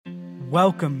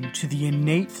Welcome to the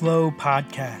Innate Flow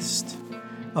Podcast,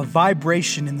 a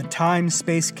vibration in the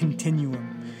time-space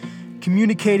continuum,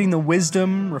 communicating the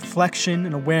wisdom, reflection,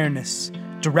 and awareness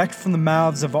direct from the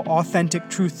mouths of authentic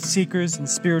truth seekers and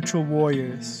spiritual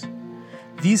warriors.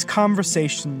 These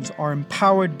conversations are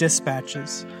empowered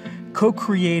dispatches,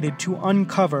 co-created to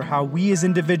uncover how we as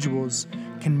individuals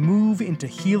can move into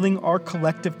healing our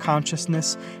collective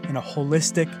consciousness in a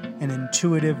holistic and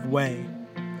intuitive way.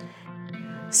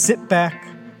 Sit back,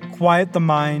 quiet the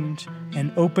mind,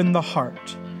 and open the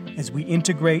heart as we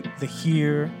integrate the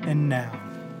here and now.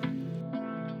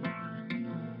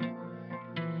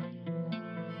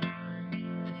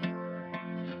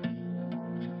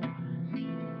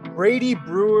 Brady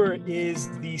Brewer is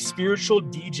the spiritual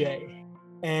DJ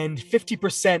and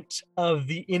 50% of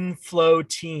the Inflow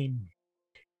team.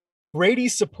 Brady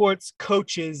supports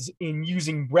coaches in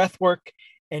using breathwork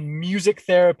and music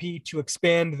therapy to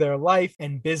expand their life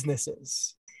and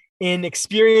businesses. In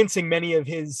experiencing many of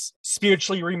his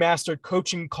spiritually remastered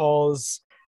coaching calls,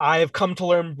 I have come to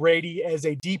learn Brady as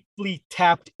a deeply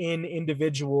tapped-in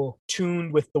individual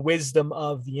tuned with the wisdom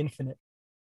of the infinite.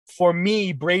 For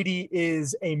me, Brady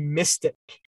is a mystic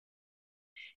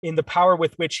in the power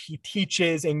with which he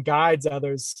teaches and guides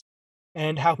others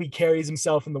and how he carries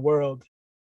himself in the world.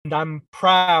 And I'm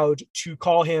proud to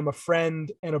call him a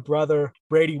friend and a brother.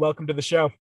 Brady, welcome to the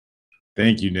show.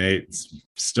 Thank you, Nate. It's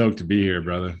stoked to be here,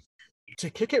 brother.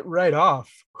 To kick it right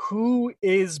off, who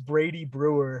is Brady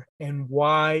Brewer and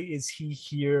why is he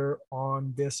here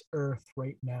on this earth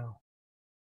right now?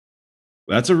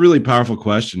 That's a really powerful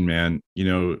question, man. You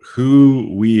know,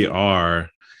 who we are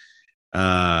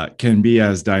can be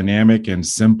as dynamic and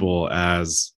simple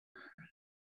as,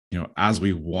 as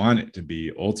we want it to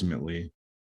be ultimately.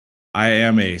 I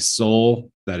am a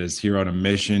soul that is here on a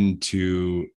mission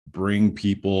to bring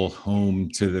people home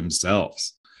to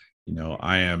themselves.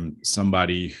 I am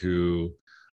somebody who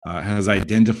has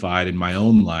identified in my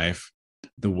own life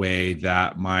the way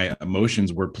that my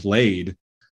emotions were played,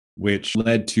 which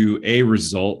led to a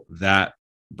result that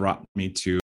brought me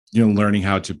to, learning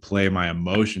how to play my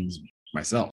emotions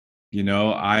myself.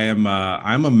 I'm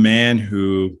a man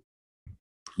who,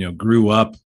 grew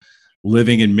up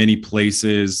living in many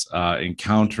places,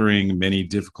 encountering many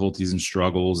difficulties and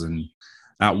struggles. And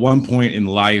at one point in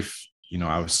life,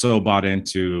 I was so bought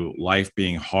into life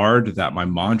being hard that my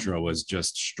mantra was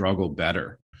just struggle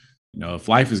better. If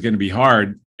life is going to be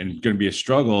hard and going to be a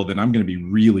struggle, then I'm going to be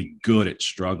really good at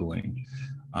struggling.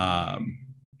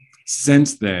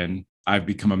 Since then, I've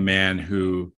become a man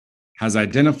who has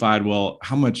identified, well,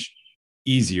 how much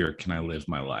easier can I live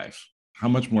my life? How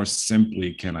much more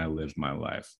simply can I live my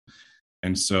life?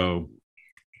 And so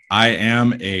I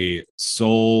am a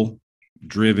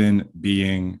soul-driven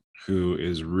being who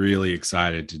is really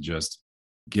excited to just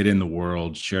get in the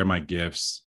world, share my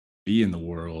gifts, be in the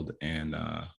world, and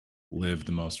live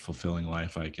the most fulfilling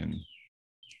life I can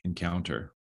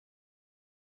encounter.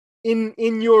 In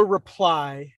your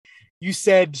reply, you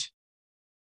said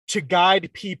to guide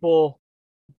people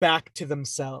back to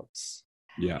themselves.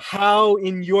 Yeah. How,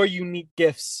 in your unique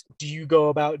gifts, do you go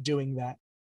about doing that?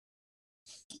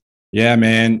 Yeah,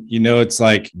 man. It's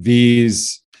like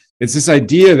it's this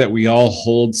idea that we all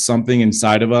hold something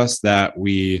inside of us that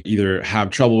we either have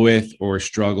trouble with or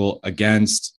struggle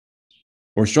against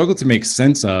or struggle to make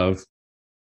sense of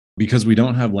because we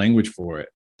don't have language for it.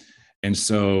 And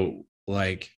so,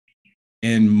 like,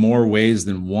 in more ways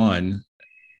than one,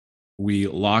 we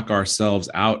lock ourselves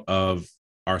out of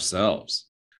ourselves.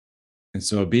 And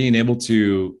so being able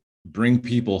to bring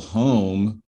people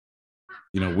home,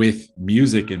 with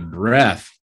music and breath,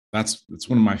 that's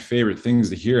one of my favorite things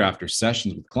to hear after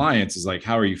sessions with clients is like,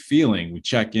 how are you feeling? We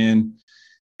check in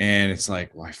and it's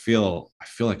like, well, I feel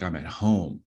like I'm at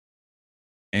home.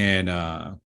 And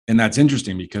that's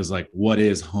interesting because, like, what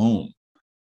is home?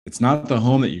 It's not the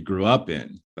home that you grew up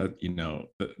in. But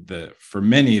for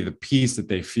many, the peace that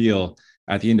they feel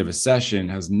at the end of a session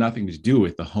has nothing to do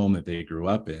with the home that they grew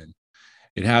up in.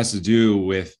 It has to do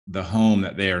with the home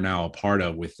that they are now a part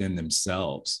of within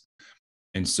themselves.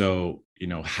 And so,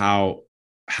 how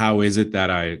is it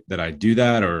that I do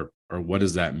that, or what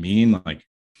does that mean? Like,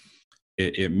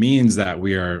 it means that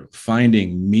we are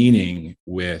finding meaning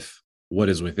with what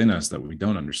is within us that we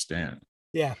don't understand.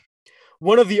 Yeah.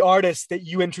 One of the artists that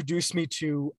you introduced me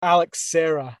to, Alex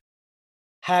Serra,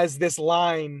 has this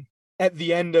line at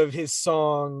the end of his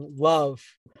song, Love,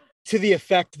 to the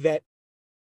effect that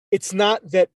it's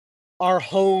not that our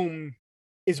home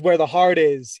is where the heart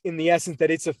is, in the essence that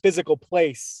it's a physical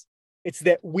place. It's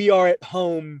that we are at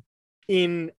home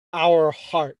in our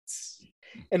hearts.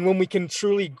 And when we can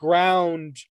truly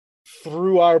ground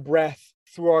through our breath,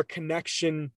 through our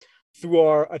connection, through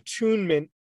our attunement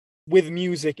with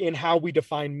music in how we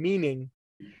define meaning,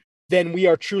 then we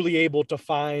are truly able to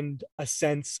find a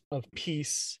sense of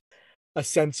peace, a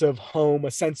sense of home,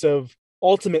 a sense of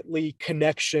ultimately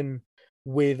connection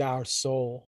with our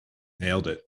soul. Nailed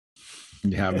it.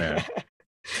 Yeah, man.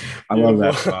 I love Beautiful.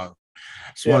 that song.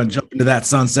 Just Yeah. want to jump into that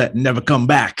sunset and never come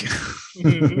back.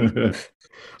 Mhm. A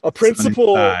Sunny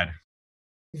principle side.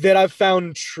 that I've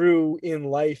found true in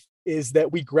life is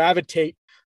that we gravitate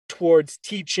towards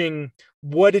teaching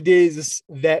what it is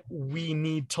that we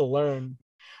need to learn.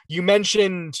 You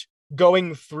mentioned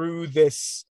going through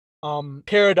this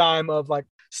paradigm of like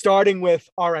starting with,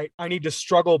 all right, I need to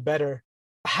struggle better.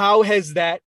 How has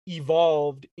that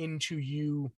evolved into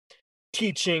you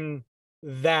teaching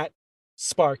that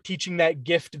spark, teaching that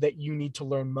gift that you need to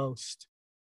learn most?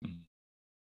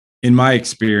 In my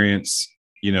experience,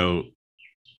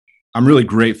 I'm really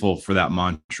grateful for that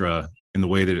mantra and the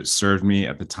way that it served me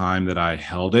at the time that I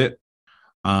held it.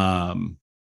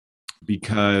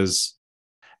 Because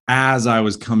as I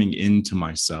was coming into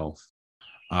myself,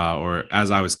 or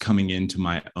as I was coming into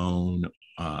my own,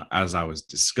 as I was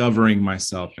discovering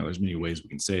myself, there's many ways we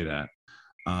can say that.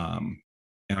 And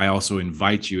I also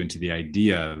invite you into the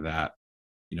idea that,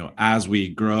 as we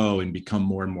grow and become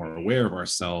more and more aware of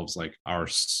ourselves, like our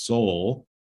soul,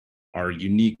 our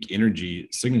unique energy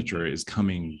signature is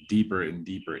coming deeper and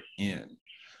deeper in.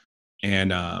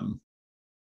 And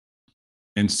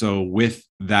and so with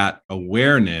that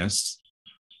awareness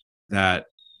that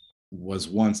was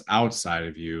once outside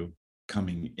of you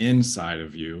coming inside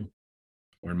of you,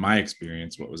 or in my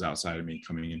experience, what was outside of me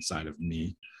coming inside of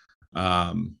me,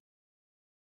 um,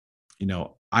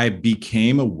 I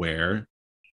became aware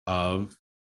of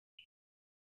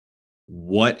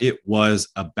what it was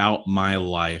about my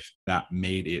life that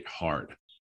made it hard.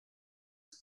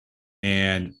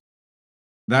 And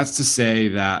that's to say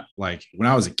that, like, when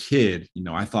I was a kid,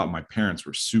 I thought my parents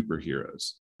were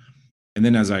superheroes. And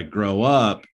then as I grow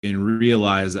up and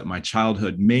realize that my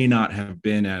childhood may not have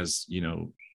been as,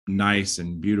 nice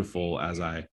and beautiful as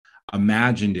I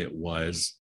imagined it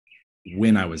was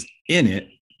when I was in it,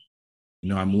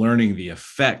 I'm learning the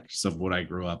effects of what I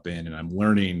grew up in. And I'm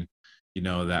learning,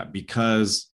 that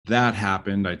because that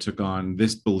happened, I took on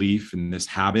this belief and this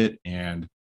habit, and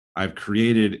I've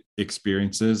created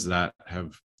experiences that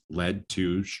have led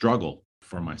to struggle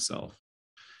for myself.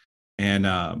 And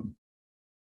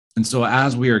so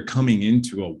as we are coming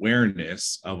into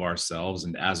awareness of ourselves,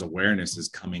 and as awareness is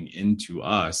coming into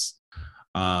us,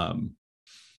 um,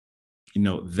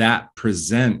 that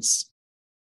presents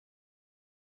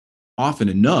often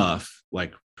enough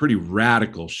like pretty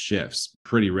radical shifts.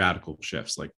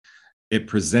 Like, it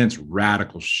presents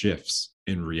radical shifts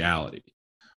in reality,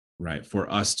 right?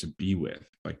 For us to be with,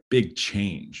 like, big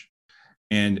change.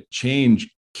 And change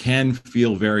can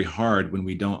feel very hard when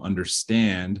we don't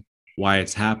understand why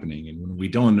it's happening. And when we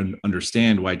don't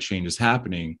understand why change is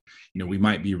happening, we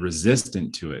might be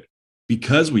resistant to it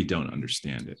because we don't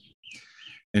understand it.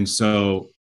 And so,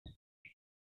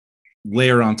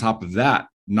 layer on top of that,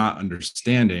 not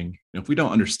understanding, if we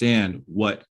don't understand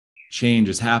what change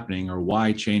is happening or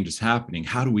why change is happening,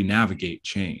 how do we navigate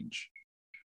change?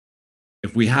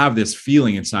 If we have this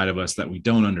feeling inside of us that we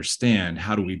don't understand,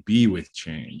 how do we be with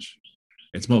change?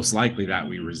 It's most likely that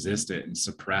we resist it and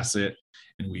suppress it,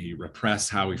 and we repress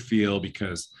how we feel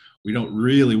because we don't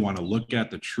really want to look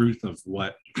at the truth of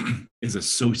what is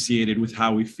associated with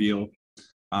how we feel.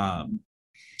 And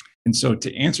so,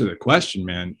 to answer the question,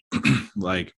 man,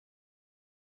 like,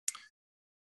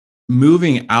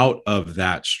 moving out of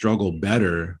that struggle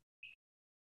better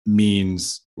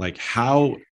means, like,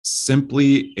 how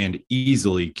simply and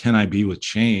easily can I be with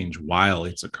change while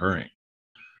it's occurring?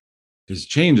 Because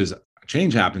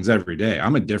change happens every day.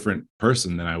 I'm a different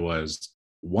person than I was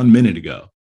 1 minute ago.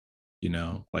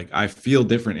 Like, I feel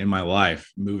different in my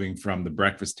life moving from the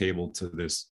breakfast table to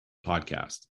this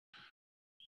podcast,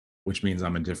 which means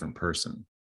I'm a different person.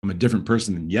 I'm a different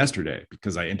person than yesterday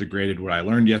because I integrated what I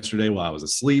learned yesterday while I was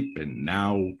asleep, and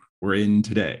now we're in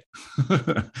today.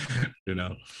 you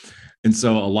know and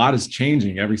so a lot is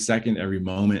changing every second, every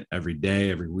moment, every day,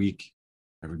 every week,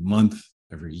 every month,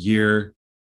 every year.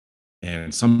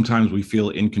 And sometimes we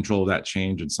feel in control of that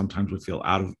change, and sometimes we feel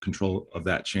out of control of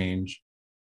that change.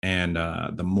 And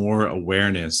the more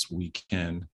awareness we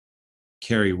can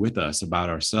carry with us about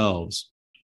ourselves,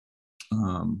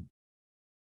 um,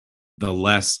 the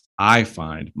less I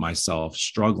find myself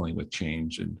struggling with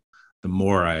change, and the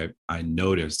more I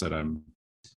notice that I'm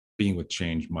being with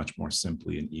change much more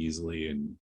simply and easily,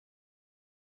 and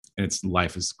its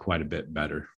life is quite a bit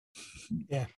better.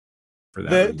 Yeah. for that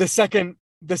the reason. the second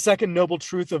the second noble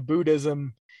truth of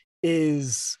Buddhism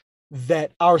is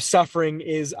that our suffering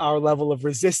is our level of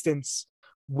resistance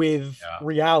with Yeah.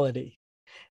 reality.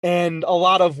 And a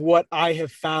lot of what I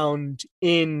have found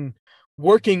in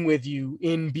working with you,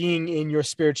 in being in your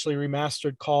spiritually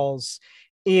remastered calls,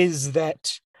 is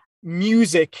that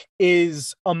music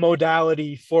is a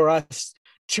modality for us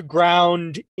to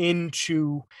ground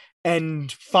into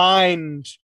and find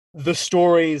the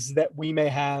stories that we may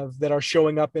have that are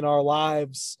showing up in our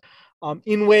lives,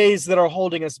 in ways that are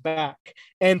holding us back,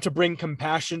 and to bring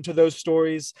compassion to those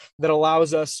stories that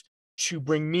allows us to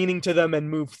bring meaning to them and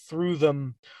move through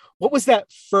them. What was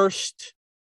that first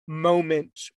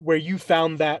moment where you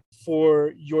found that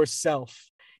for yourself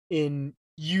in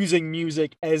using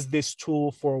music as this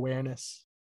tool for awareness?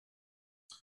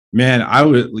 Man, I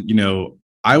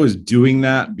was doing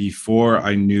that before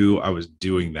I knew I was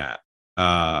doing that.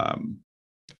 Um,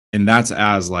 and that's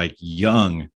as like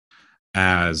young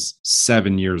as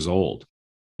 7 years old.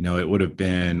 It would have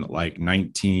been like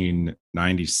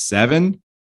 1997,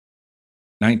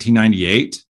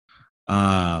 1998.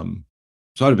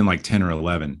 So I'd have been like 10 or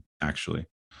 11, actually.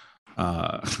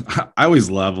 I always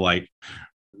love like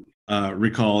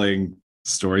recalling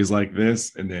stories like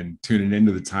this and then tuning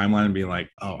into the timeline and being like,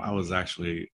 oh, I was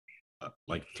actually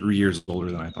like 3 years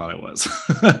older than I thought I was.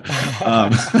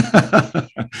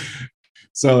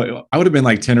 So I would have been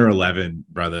like 10 or 11,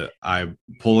 brother. I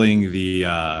pulling the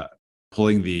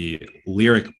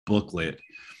lyric booklet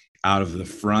out of the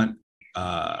front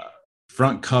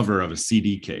cover of a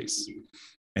CD case.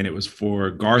 And it was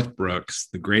for Garth Brooks,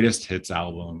 the Greatest Hits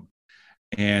album.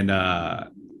 And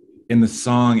in the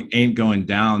song Ain't Going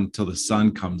Down Till the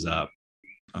Sun Comes Up,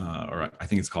 or I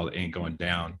think it's called Ain't Going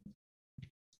Down,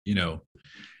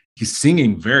 he's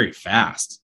singing very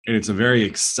fast. And it's a very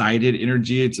excited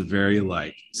energy. It's a very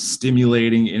like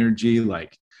stimulating energy.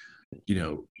 Like,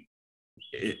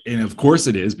 and of course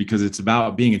it is, because it's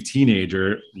about being a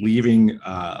teenager, leaving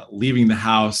the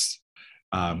house,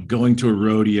 going to a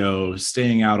rodeo,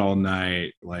 staying out all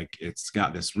night. Like, it's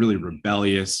got this really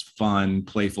rebellious, fun,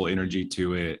 playful energy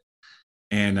to it.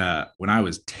 And when I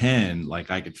was 10,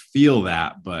 like, I could feel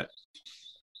that, but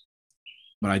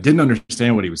I didn't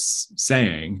understand what he was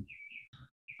saying.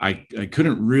 I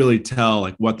couldn't really tell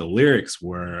like what the lyrics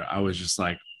were. I was just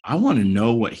like, I want to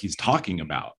know what he's talking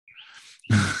about.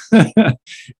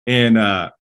 and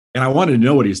I wanted to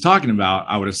know what he's talking about.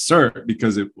 I would assert,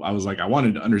 because I was like, I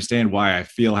wanted to understand why I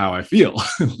feel how I feel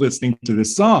listening to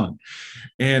this song.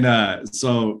 And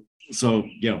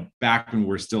back when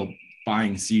we're still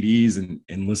buying CDs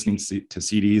and listening to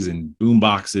CDs and boom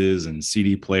boxes and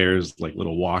CD players, like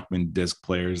little Walkman disc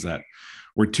players that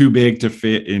were too big to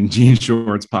fit in jean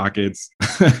shorts pockets,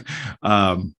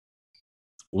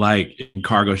 like in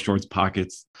cargo shorts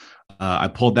pockets. I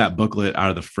pulled that booklet out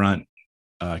of the front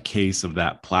case of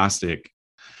that plastic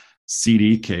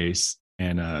CD case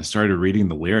and started reading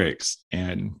the lyrics,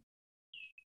 and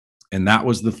that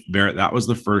was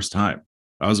the first time.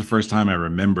 That was the first time I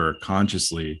remember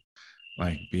consciously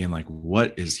like being like,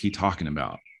 what is he talking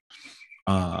about?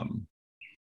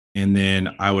 And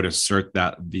then I would assert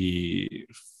that the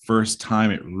first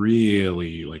time it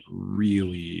really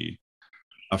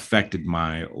affected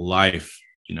my life,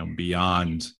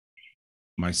 beyond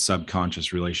my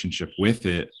subconscious relationship with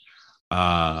it,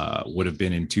 would have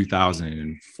been in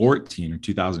 2014 or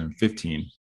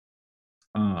 2015,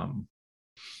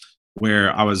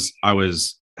 where I was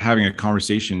having a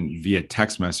conversation via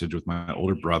text message with my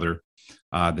older brother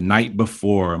the night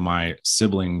before my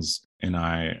siblings and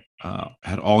I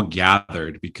had all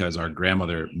gathered, because our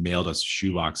grandmother mailed us a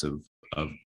shoebox of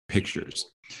pictures.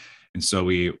 And so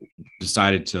we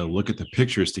decided to look at the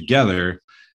pictures together.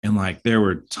 And like, there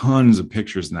were tons of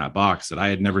pictures in that box that I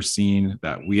had never seen,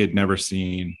 that we had never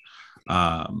seen.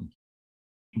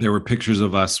 There were pictures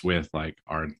of us with like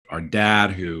our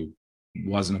dad, who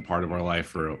wasn't a part of our life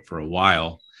for a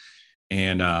while.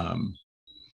 And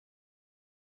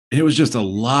it was just a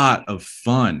lot of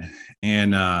fun.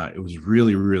 And it was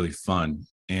really fun.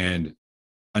 And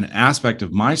an aspect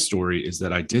of my story is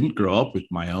that I didn't grow up with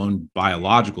my own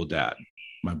biological dad,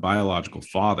 my biological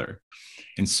father.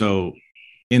 And so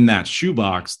in that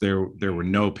shoebox, there were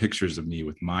no pictures of me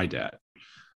with my dad.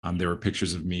 There were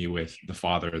pictures of me with the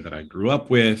father that I grew up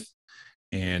with,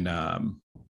 and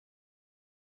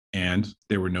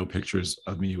there were no pictures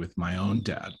of me with my own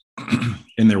dad,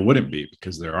 and there wouldn't be,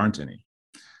 because there aren't any.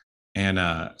 And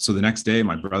so the next day,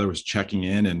 my brother was checking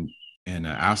in and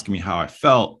asking me how I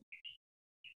felt,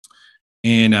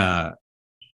 and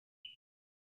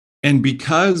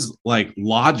because like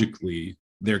logically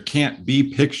there can't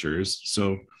be pictures,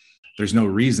 so there's no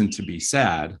reason to be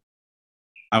sad.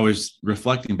 I was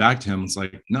reflecting back to him. It's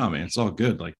like, no, man, it's all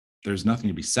good. Like, there's nothing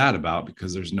to be sad about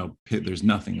because there's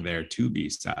nothing there to be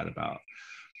sad about.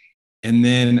 And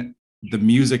then the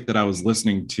music that I was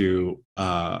listening to,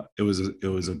 it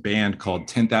was a band called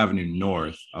 10th Avenue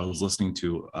North. I was listening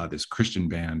to this Christian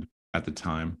band at the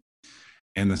time,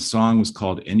 and the song was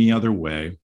called Any Other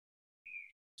Way.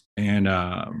 And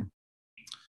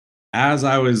as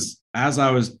I was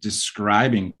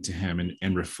describing to him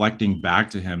and reflecting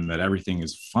back to him that everything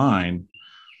is fine,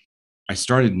 I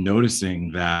started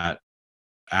noticing that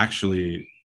actually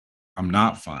I'm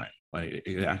not fine. Like,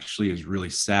 it actually is really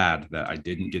sad that I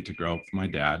didn't get to grow up with my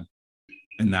dad,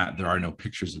 and that there are no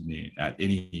pictures of me at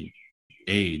any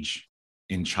age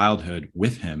in childhood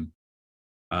with him,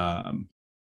 at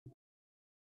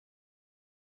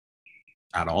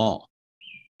all.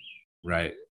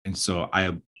 Right. And so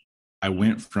I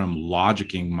went from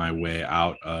logicking my way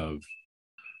out of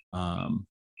um,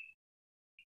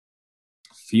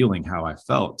 feeling how I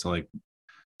felt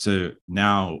to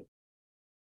now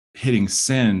hitting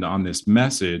send on this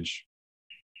message,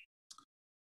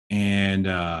 and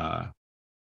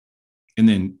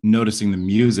then noticing the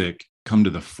music come to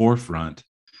the forefront,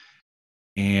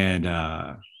 and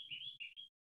I'm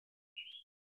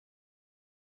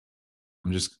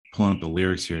just pulling up the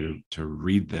lyrics here to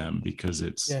read them, because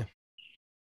it's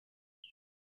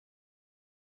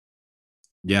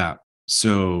yeah.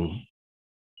 So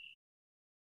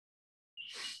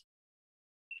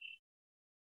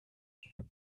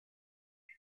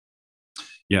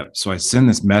yeah, so I send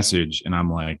this message, and I'm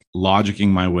like logicking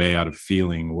my way out of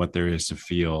feeling what there is to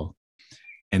feel.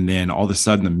 And then all of a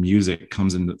sudden the music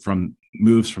comes in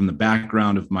moves from the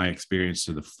background of my experience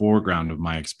to the foreground of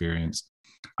my experience.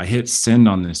 I hit send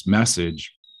on this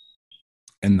message,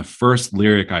 and the first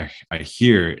lyric I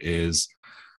hear is,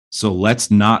 "So let's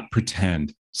not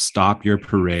pretend. Stop your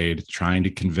parade trying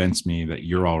to convince me that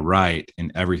you're all right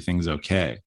and everything's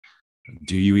okay.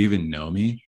 Do you even know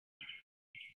me?"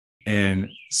 And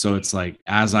so it's like,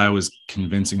 as I was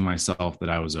convincing myself that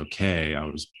I was okay, I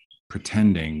was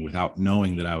pretending without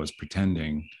knowing that I was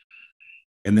pretending.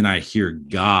 And then I hear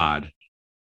God,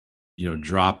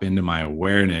 drop into my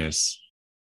awareness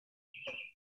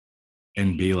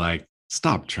and be like,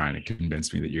 "Stop trying to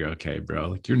convince me that you're okay, bro.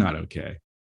 Like, you're not okay.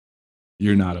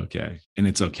 You're not okay. And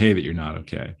it's okay that you're not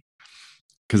okay.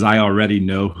 Because I already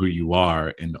know who you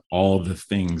are and all the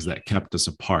things that kept us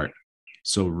apart.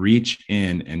 So reach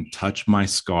in and touch my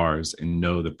scars and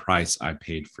know the price I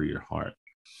paid for your heart."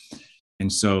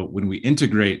 And so when we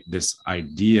integrate this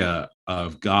idea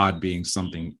of God being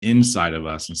something inside of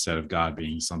us instead of God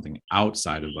being something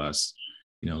outside of us,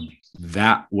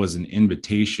 that was an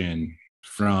invitation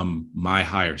from my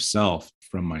higher self,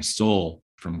 from my soul,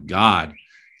 from God,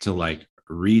 to like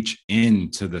reach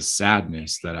into the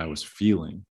sadness that I was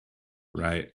feeling,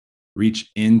 right?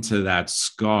 Reach into that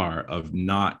scar of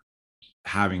not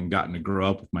having gotten to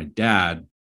grow up with my dad,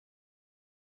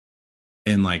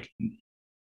 and like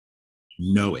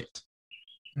know it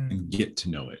and get to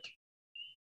know it.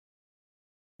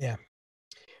 Yeah.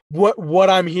 What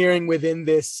I'm hearing within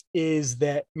this is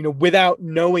that, without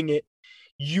knowing it,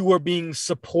 you are being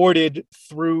supported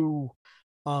through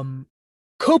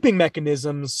coping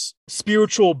mechanisms,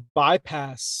 spiritual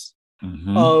bypass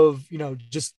of,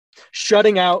 just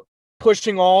shutting out,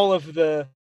 pushing all of the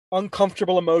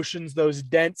uncomfortable emotions, those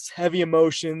dense, heavy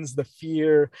emotions, the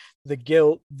fear, the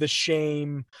guilt, the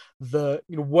shame, the,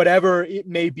 whatever it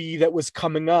may be that was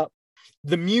coming up.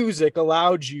 The music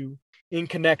allowed you, in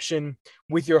connection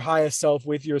with your highest self,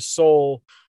 with your soul,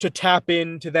 to tap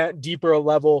into that deeper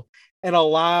level and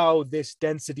allow this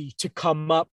density to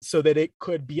come up so that it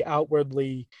could be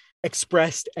outwardly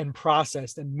expressed and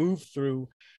processed and moved through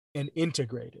and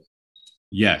integrated.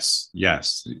 Yes.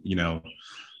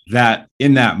 That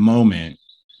in that moment,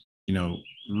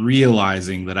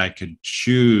 realizing that I could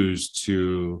choose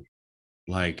to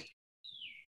like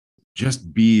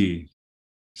just be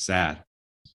sad.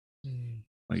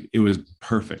 Like, it was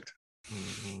perfect.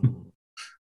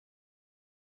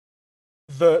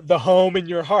 The home in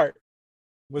your heart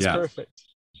was perfect.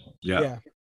 Yeah.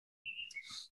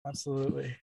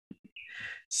 Absolutely.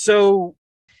 So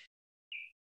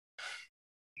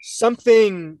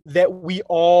something that we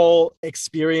all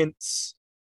experience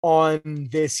on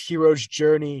this hero's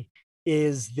journey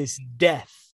is this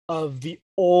death of the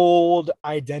old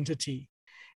identity,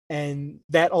 and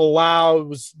that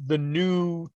allows the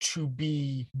new to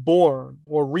be born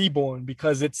or reborn,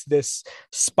 because it's this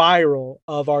spiral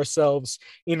of ourselves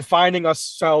in finding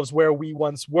ourselves where we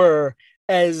once were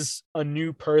as a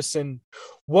new person.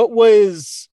 What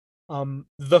was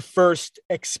the first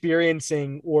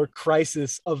experiencing or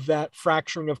crisis of that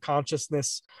fracturing of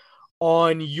consciousness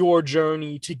on your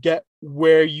journey to get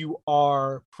where you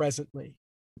are presently?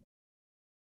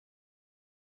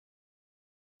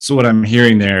 So what I'm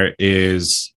hearing there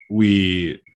is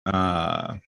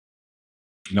on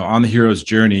the hero's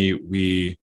journey,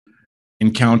 we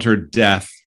encounter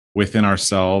death within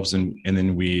ourselves, and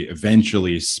then we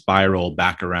eventually spiral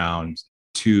back around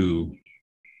to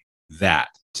that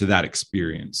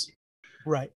experience.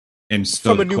 Right. And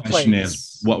so From the a new question is,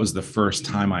 place. what was the first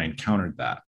time I encountered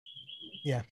that?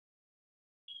 Yeah.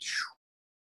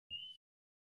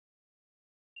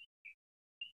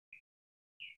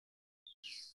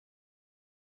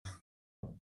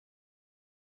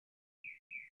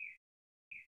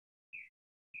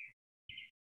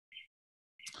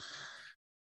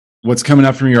 What's coming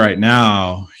up for me right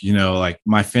now, like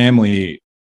my family,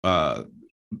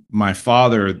 my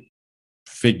father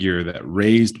figure that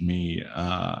raised me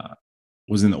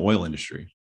was in the oil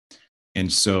industry.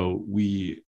 And so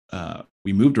we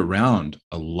moved around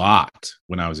a lot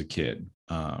when I was a kid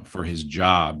for his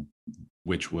job,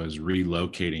 which was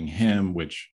relocating him,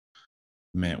 which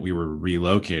meant we were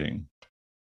relocating.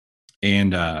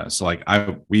 And so like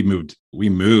we moved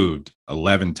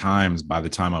 11 times by the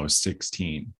time I was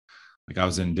 16. Like I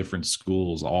was in different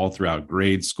schools all throughout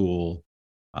grade school,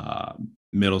 uh,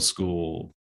 middle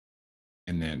school,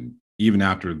 and then even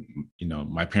after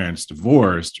my parents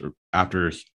divorced, or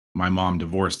after my mom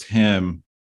divorced him.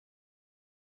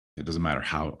 It doesn't matter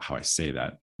how I say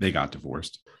that, they got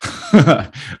divorced.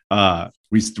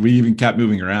 We even kept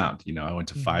moving around. I went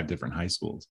to 5 different high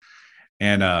schools,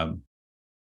 and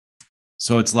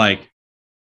so it's like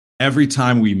every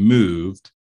time we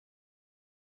moved,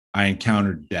 I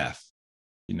encountered death.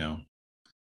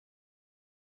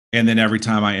 And then every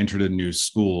time I entered a new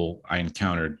school, I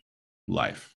encountered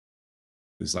life.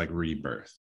 This like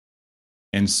rebirth.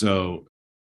 And so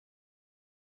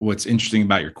what's interesting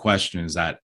about your question is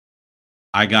that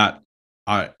I got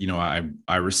I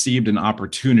received an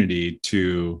opportunity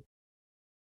to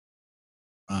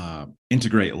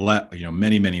integrate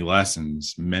many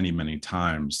lessons many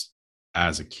times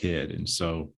as a kid. And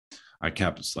so I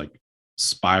kept just like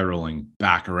spiraling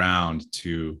back around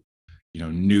to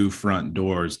new front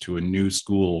doors, to a new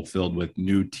school filled with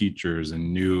new teachers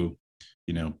and new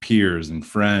peers and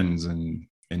friends, and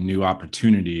new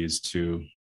opportunities to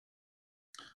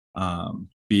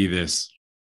be this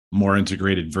more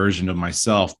integrated version of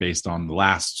myself based on the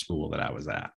last school that I was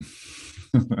at.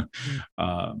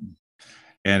 um,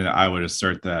 and I would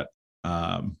assert that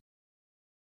I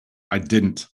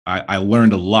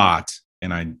learned a lot,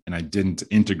 and I didn't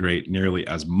integrate nearly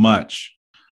as much,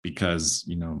 because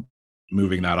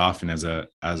moving that often as a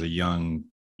young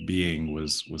being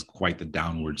was quite the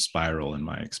downward spiral in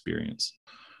my experience.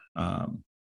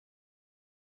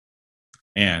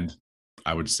 And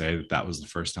I would say that was the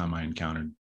first time I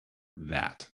encountered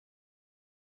that.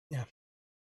 Yeah.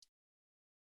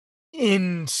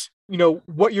 And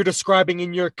what you're describing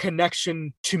in your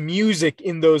connection to music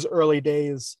in those early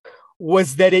days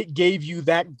was that it gave you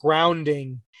that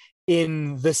grounding,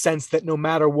 in the sense that no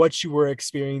matter what you were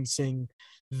experiencing,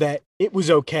 that it was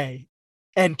okay,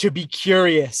 and to be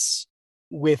curious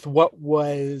with what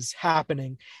was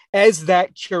happening. As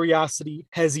that curiosity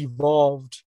has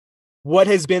evolved, what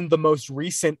has been the most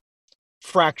recent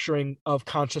fracturing of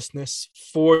consciousness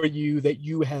for you that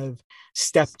you have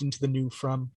stepped into the new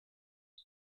from?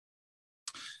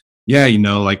 Yeah,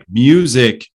 like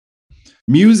music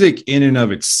in and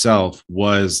of itself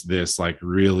was this like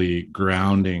really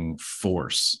grounding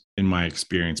force in my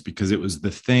experience, because it was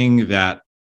the thing that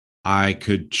I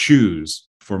could choose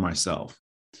for myself.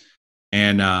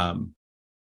 And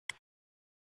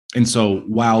so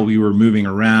while we were moving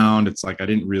around, it's like I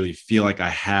didn't really feel like I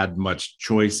had much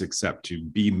choice except to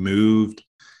be moved.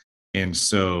 And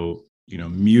so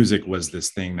music was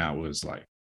this thing that was like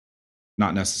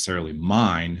not necessarily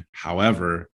mine.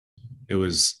 However, it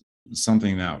was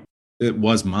something that it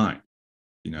was mine.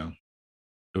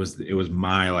 It was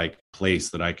my like place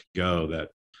that I could go, that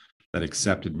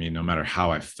accepted me no matter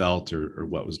how I felt, or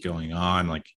what was going on.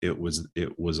 Like it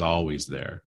was always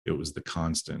there. It was the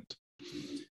constant.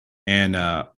 And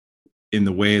in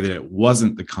the way that it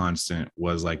wasn't the constant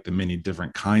was like the many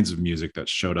different kinds of music that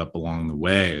showed up along the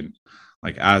way. And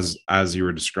like as you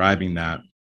were describing that,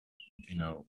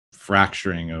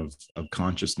 fracturing of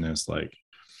consciousness, like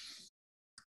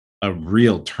a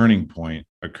real turning point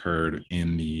occurred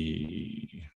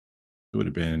it would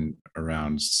have been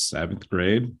around 7th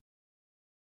grade,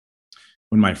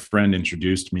 when my friend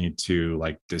introduced me to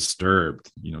like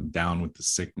Disturbed, Down with the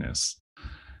Sickness.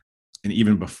 And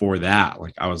even before that,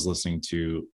 like I was listening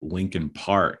to Linkin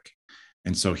Park.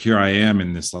 And so here I am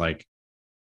in this, like,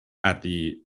 at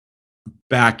the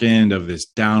back end of this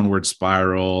downward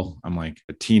spiral. I'm like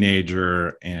a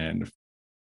teenager and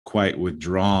quite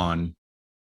withdrawn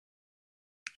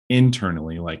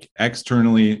internally. Like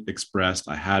externally expressed,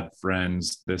 I had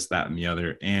friends, this, that, and the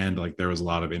other. And like there was a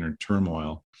lot of inner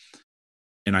turmoil.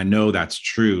 And I know that's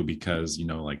true because, you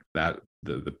know, like that,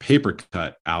 the Paper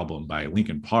Cut album by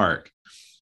Linkin Park,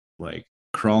 like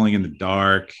Crawling in the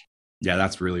Dark. Yeah,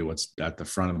 that's really what's at the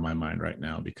front of my mind right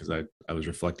now, because I was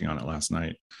reflecting on it last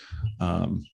night.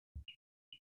 Um,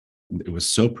 it was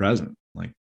so present,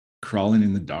 like crawling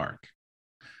in the dark.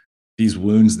 These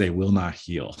wounds, they will not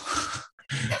heal.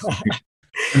 I'm All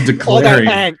that declaring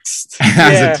angst.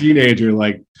 as a Yeah. teenager,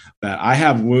 like that I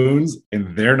have wounds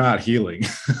and they're not healing.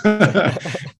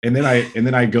 and then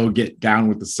I go get down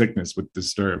with the sickness with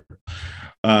Disturb.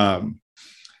 Um,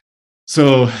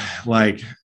 so like,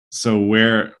 so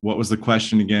what was the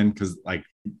question again? Because like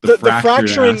The fractured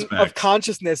fracturing of aspect.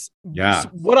 consciousness. Yeah.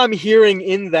 What I'm hearing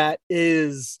in that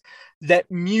is that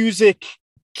music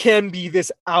can be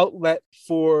this outlet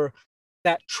for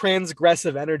that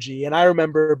transgressive energy. And I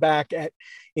remember back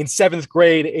in 7th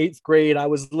grade, 8th grade, I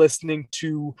was listening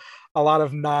to a lot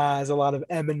of Nas, a lot of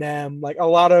Eminem, like a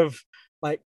lot of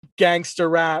like gangster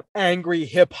rap, angry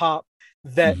hip hop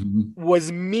that Mm-hmm.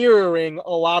 was mirroring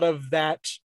a lot of that,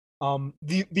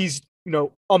 these,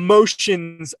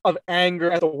 emotions of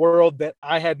anger at the world that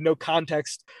I had no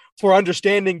context for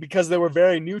understanding because they were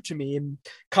very new to me, and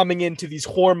coming into these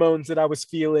hormones that I was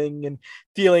feeling and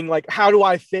feeling like, how do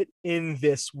I fit in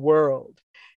this world?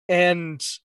 And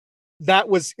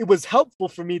it was helpful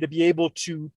for me to be able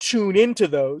to tune into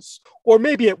those, or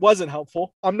maybe it wasn't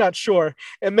helpful. I'm not sure.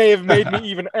 It may have made me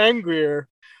even angrier.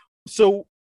 So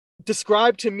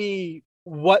describe to me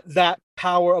what that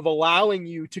power of allowing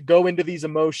you to go into these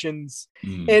emotions,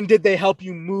 Mm, and did they help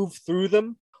you move through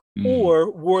them, mm.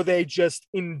 or were they just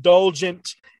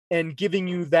indulgent and giving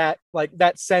you that, like,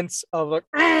 that sense of like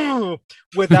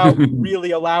without really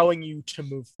allowing you to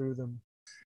move through them?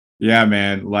 Yeah,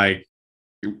 man. Like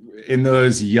in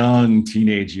those young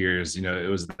teenage years, you know, it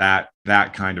was that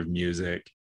kind of music.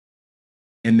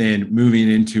 And then moving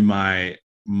into my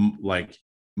like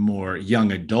more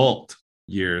young adult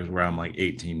years where I'm like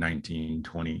 18, 19,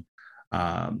 20,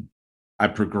 um, I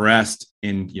progressed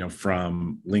in, you know,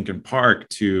 from Linkin Park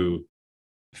to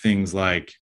things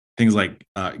like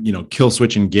you know, Kill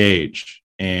Switch Engage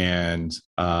and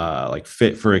like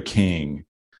Fit for a King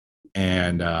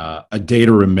and A Day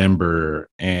to Remember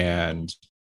and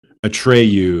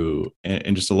Atreyu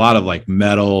and just a lot of like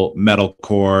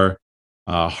metalcore,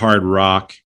 hard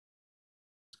rock.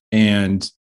 And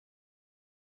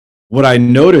what I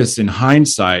noticed in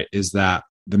hindsight is that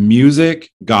the music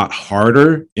got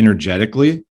harder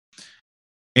energetically,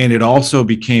 and it also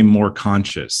became more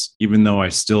conscious, even though I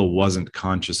still wasn't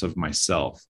conscious of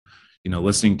myself. You know,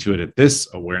 listening to it at this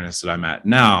awareness that I'm at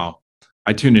now,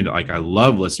 I tuned into, like, I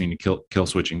love listening to Kill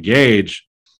Switch Engage,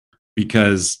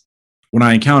 because when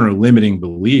I encounter limiting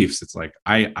beliefs, it's like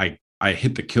I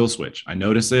hit the kill switch. I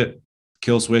notice it,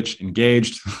 kill switch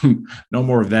engaged. No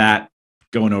more of that,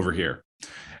 going over here.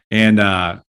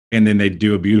 And then they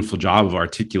do a beautiful job of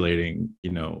articulating,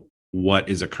 you know, what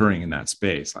is occurring in that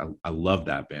space. I love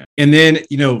that band. And then,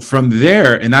 you know, from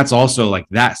there, and that's also like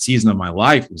that season of my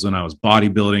life was when I was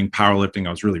bodybuilding, powerlifting. I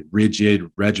was really rigid,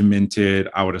 regimented.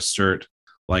 I would assert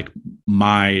like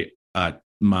my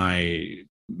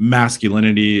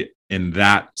masculinity in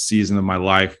that season of my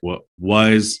life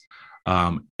was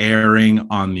erring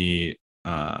on the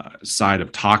side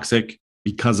of toxic,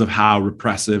 because of how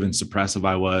repressive and suppressive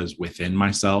I was within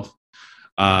myself.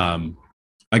 Um,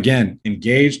 Again,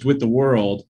 engaged with the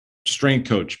world, strength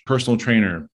coach, personal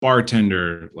trainer,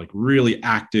 bartender, like really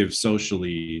active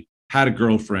socially, had a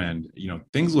girlfriend, you know,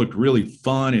 things looked really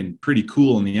fun and pretty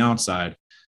cool on the outside.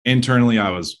 Internally, I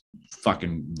was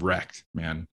fucking wrecked,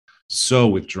 man. So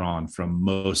withdrawn from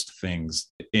most things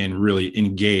and really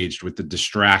engaged with the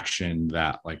distraction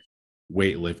that like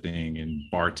weightlifting and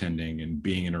bartending and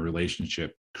being in a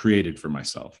relationship created for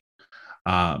myself.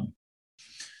 Um,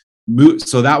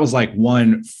 so that was like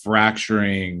one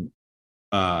fracturing.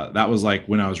 That was like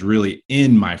when I was really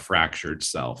in my fractured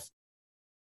self,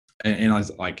 and I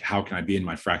was like, how can I be in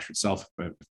my fractured self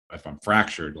if I'm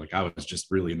fractured? Like I was just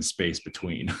really in the space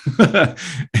between.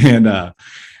 and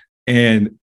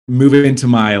and moving into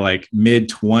my like mid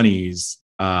 20s,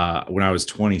 when I was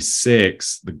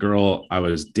 26, the girl I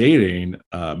was dating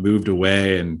moved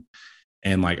away,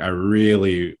 and like I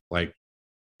really like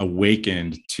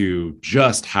awakened to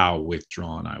just how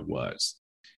withdrawn I was.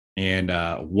 and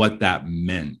what that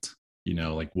meant,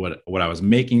 like what I was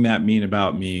making that mean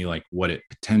about me, like what it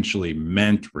potentially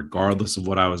meant regardless of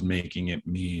what I was making it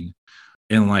mean.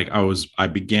 And like I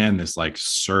began this like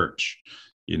search,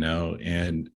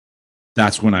 and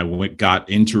that's when got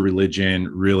into religion,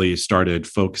 really started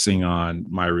focusing on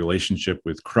my relationship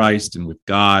with Christ and with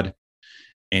God,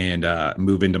 and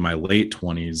move into my late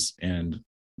 20s. And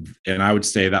I would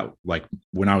say that like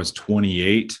when I was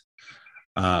 28,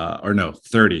 or no,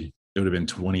 30, it would have been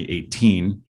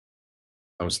 2018.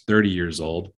 I was 30 years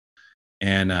old.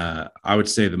 And I would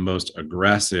say the most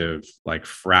aggressive, like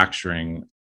fracturing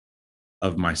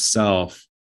of myself,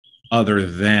 other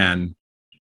than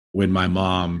when my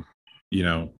mom,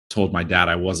 told my dad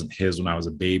I wasn't his when I was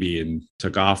a baby and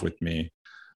took off with me.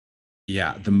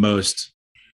 Yeah, the most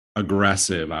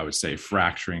aggressive, I would say,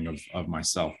 fracturing of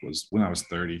myself was when I was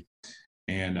 30.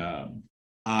 And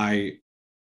I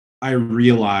I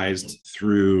realized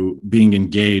through being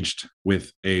engaged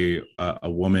with a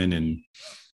woman and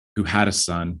who had a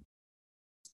son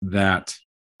that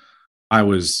I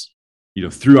was,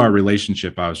 through our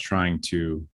relationship, I was trying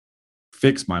to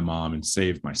fix my mom and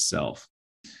save myself.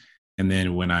 And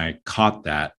then when I caught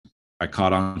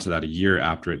on to that a year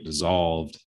after it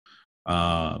dissolved.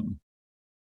 Um,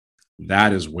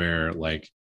 that is where like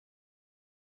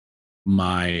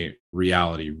my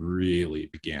reality really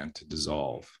began to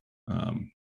dissolve.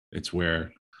 It's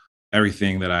where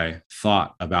everything that I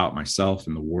thought about myself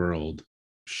and the world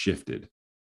shifted,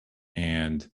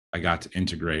 and I got to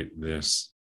integrate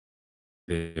this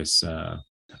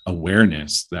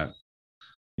awareness that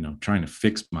trying to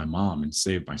fix my mom and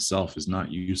save myself is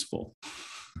not useful.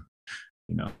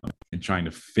 And trying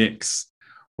to fix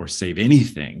or save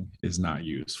anything is not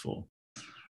useful.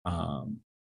 Um,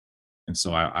 and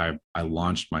so I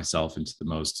launched myself into the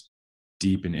most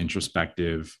deep and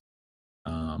introspective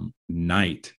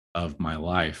night of my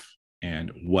life.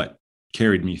 And what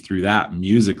carried me through that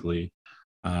musically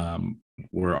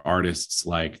were artists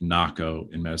like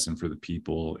Nako in Medicine for the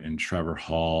People and Trevor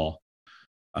Hall.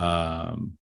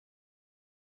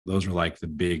 Those were like the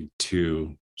big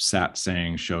two. Sat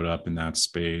Sang showed up in that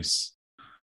space.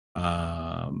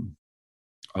 I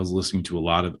was listening to a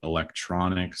lot of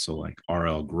electronic, so like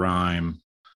RL Grime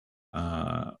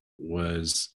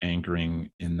was anchoring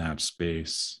in that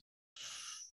space.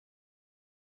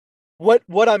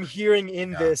 What I'm hearing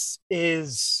in this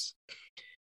is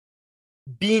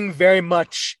being very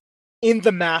much in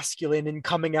the masculine and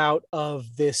coming out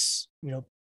of this,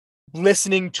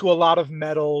 listening to a lot of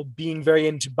metal, being very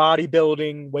into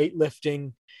bodybuilding,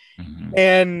 weightlifting,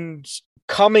 and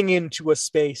coming into a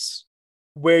space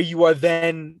where you are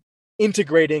then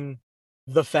integrating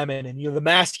the feminine. The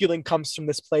masculine comes from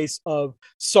this place of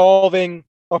solving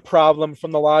a problem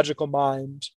from the logical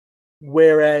mind,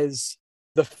 whereas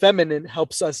the feminine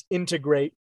helps us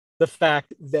integrate the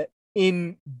fact that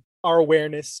in our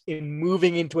awareness, in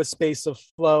moving into a space of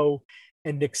flow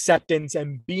and acceptance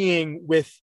and being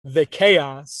with the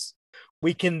chaos,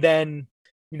 we can then,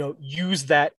 use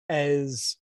that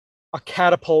as a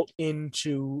catapult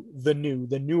into the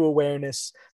new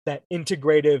awareness, that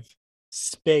integrative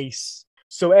space.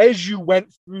 So as you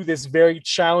went through this very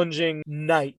challenging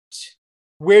night,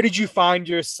 where did you find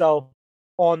yourself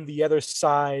on the other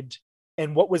side?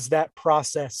 And what was that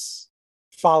process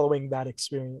following that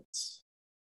experience?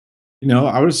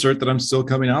 I would assert that I'm still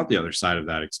coming out the other side of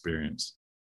that experience.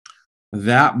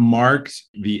 That marked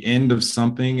the end of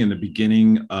something and the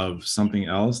beginning of something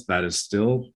else that is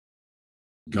still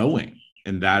going.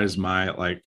 And that is my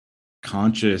like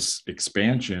conscious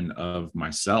expansion of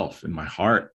myself and my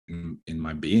heart and in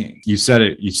my being. You said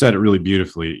it really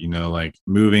beautifully, like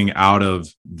moving out of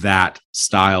that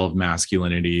style of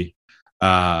masculinity.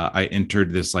 I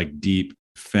entered this like deep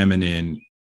feminine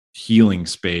healing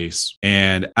space.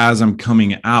 And as I'm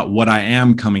coming out, what I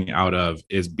am coming out of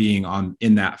is being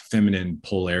in that feminine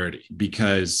polarity,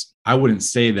 because I wouldn't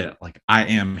say that like I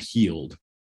am healed,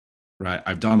 right?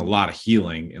 I've done a lot of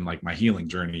healing, and like my healing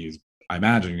journey is, I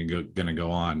imagine, going to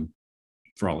go on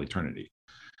for all eternity.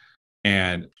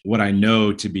 And what I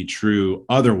know to be true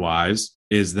otherwise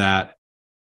is that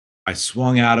I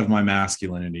swung out of my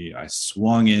masculinity. I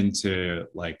swung into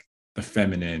like the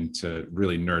feminine to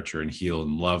really nurture and heal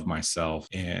and love myself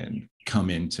and come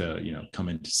into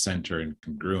center and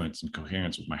congruence and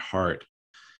coherence with my heart.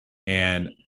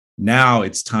 And now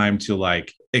it's time to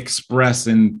like express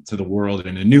into the world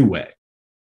in a new way.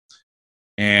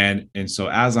 And so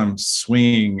as I'm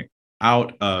swinging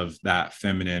out of that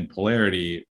feminine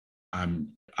polarity,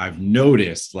 I've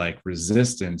noticed like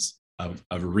resistance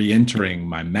of re-entering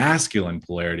my masculine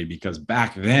polarity, because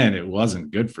back then it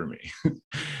wasn't good for me.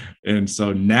 And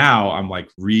so now I'm like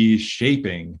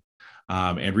reshaping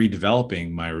and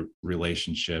redeveloping my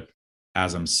relationship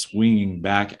as I'm swinging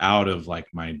back out of like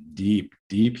my deep,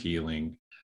 deep healing,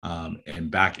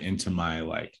 and back into my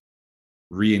like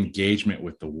re-engagement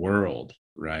with the world,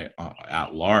 right,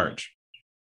 at large.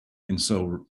 And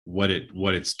so what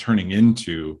it's turning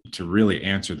into, to really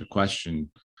answer the question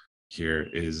here,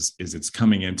 is it's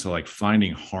coming into like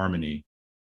finding harmony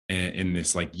in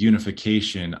this like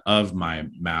unification of my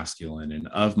masculine and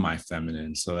of my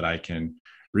feminine, so that I can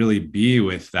really be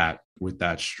with that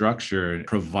structure and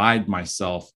provide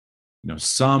myself,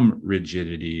 some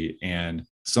rigidity and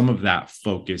some of that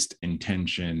focused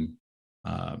intention,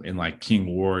 in like king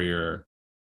warrior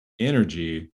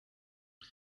energy,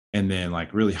 and then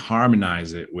like really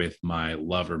harmonize it with my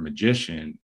lover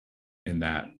magician in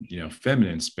that,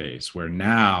 feminine space, where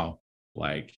now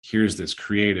like here's this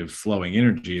creative flowing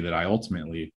energy that I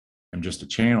ultimately am just a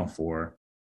channel for.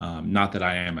 Not that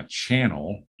I am a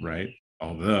channel, right?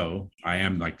 Although I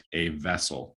am like a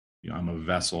vessel. I'm a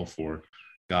vessel for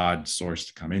God source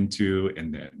to come into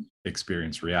and then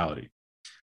experience reality.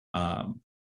 um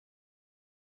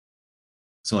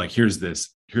so like here's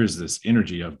this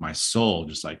energy of my soul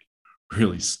just like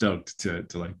really stoked to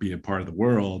like be a part of the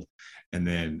world. And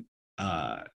then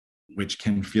uh which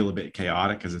can feel a bit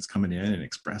chaotic because it's coming in and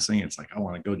expressing. It's like, I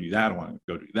want to go do that, I want to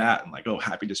go do that, and like, oh,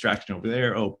 happy distraction over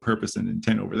there, oh, purpose and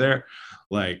intent over there.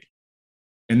 Like,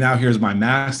 and now here's my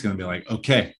mask going to be like,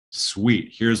 okay,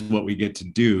 sweet, here's what we get to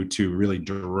do to really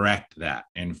direct that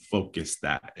and focus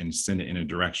that and send it in a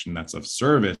direction that's of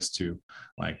service to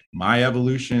like my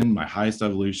evolution, my highest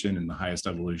evolution, and the highest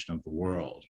evolution of the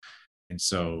world. And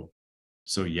so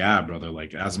yeah, brother,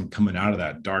 like as I'm coming out of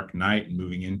that dark night and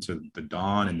moving into the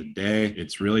dawn and the day,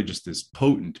 it's really just this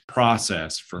potent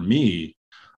process for me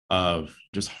of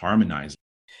just harmonizing.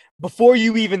 Before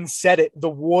you even said it, the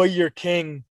warrior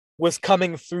king was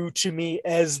coming through to me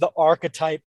as the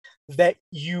archetype that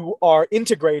you are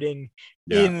integrating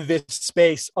Yeah. in this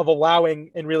space of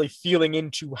allowing and really feeling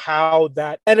into how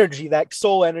that energy, that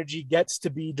soul energy, gets to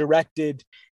be directed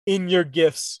in your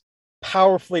gifts,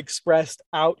 powerfully expressed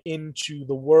out into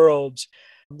the world.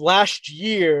 Last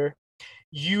year,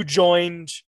 you joined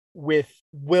with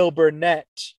Will Burnett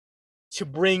to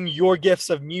bring your gifts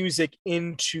of music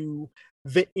into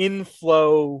the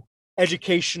inflow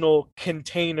educational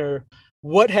container.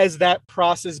 What has that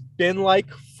process been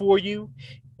like for you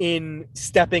in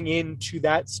stepping into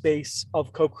that space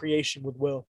of co-creation with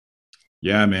Will?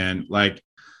 Yeah, man. Like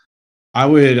I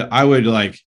would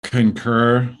like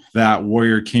concur that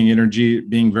warrior king energy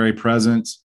being very present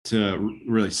to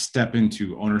really step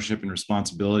into ownership and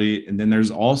responsibility. And then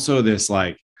there's also this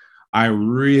like, I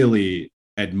really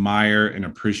admire and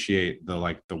appreciate the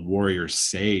like the warrior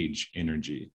sage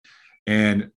energy.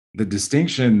 And the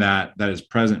distinction that is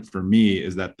present for me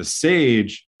is that the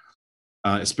sage,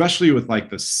 especially with like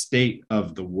the state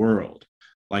of the world,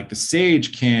 like the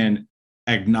sage can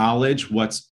acknowledge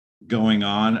what's going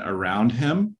on around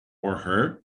him or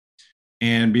her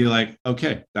and be like,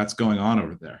 okay, that's going on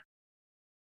over there.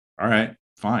 All right,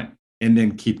 fine. And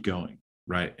then keep going,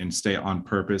 right? And stay on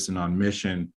purpose and on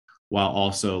mission, while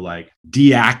also like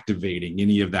deactivating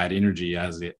any of that energy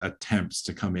as it attempts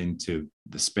to come into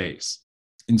the space.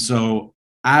 And so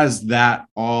as that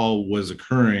all was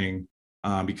occurring,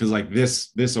 because like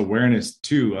this awareness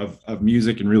too of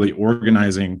music and really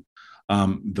organizing,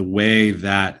 the way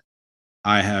that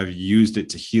I have used it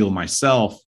to heal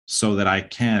myself so that I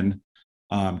can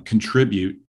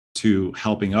contribute to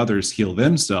helping others heal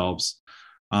themselves.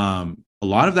 A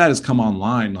lot of that has come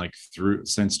online like through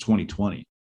since 2020.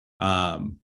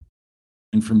 Um,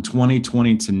 and from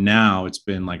 2020 to now, it's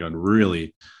been like a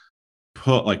really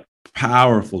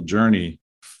powerful journey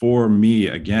for me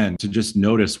again to just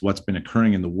notice what's been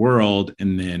occurring in the world,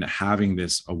 and then having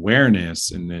this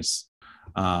awareness and this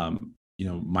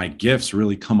my gifts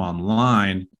really come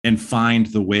online and find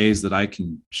the ways that I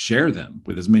can share them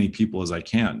with as many people as I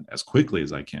can, as quickly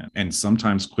as I can. And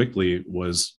sometimes quickly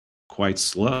was quite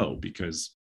slow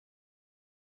because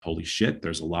holy shit,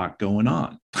 there's a lot going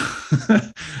on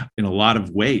in a lot of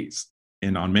ways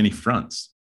and on many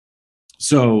fronts.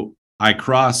 So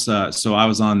so I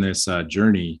was on this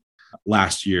journey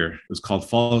last year. It was called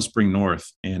Follow Spring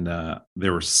North. And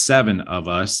there were 7 of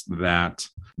us that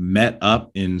met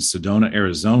up in Sedona,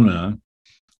 Arizona,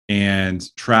 and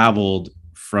traveled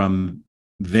from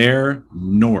there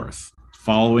north,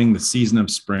 following the season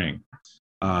of spring,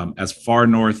 as far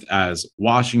north as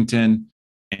Washington,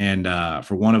 and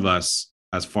for one of us,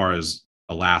 as far as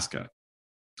Alaska.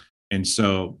 And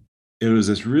so it was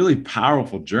this really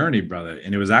powerful journey, brother.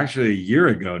 And it was actually a year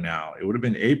ago now. It would have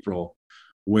been April,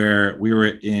 where we were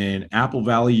in Apple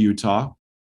Valley, Utah,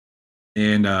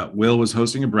 and Will was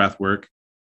hosting a breath work,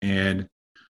 and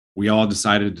we all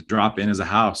decided to drop in as a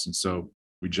house. And so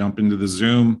we jump into the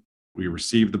Zoom, we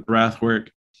received the breath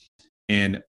work,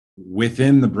 and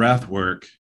within the breath work,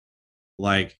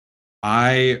 like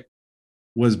I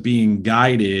was being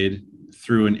guided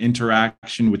through an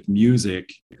interaction with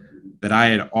music that I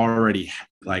had already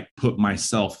like put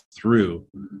myself through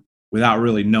without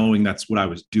really knowing that's what I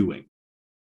was doing.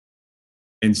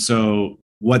 And so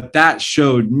what that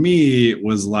showed me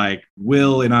was like,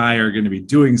 Will and I are going to be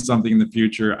doing something in the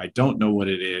future. I don't know what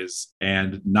it is,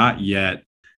 and not yet.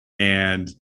 And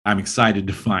I'm excited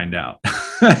to find out.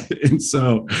 and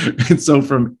so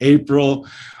from April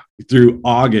through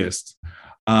August,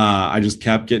 I just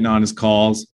kept getting on his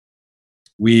calls.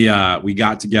 We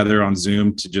got together on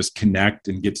Zoom to just connect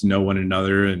and get to know one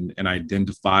another and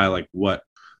identify like what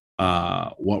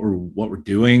we're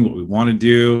doing, what we want to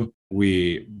do.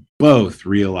 We both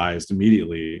realized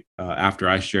immediately after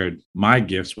I shared my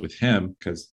gifts with him,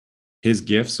 because his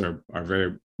gifts are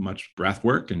very much breath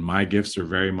work, and my gifts are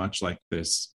very much like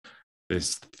this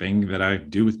thing that I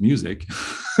do with music.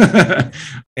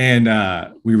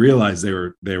 And we realized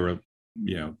they were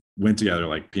went together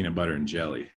like peanut butter and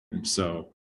jelly. And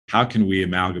so how can we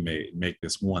amalgamate and make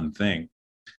this one thing?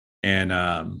 And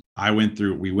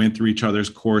we went through each other's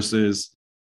courses,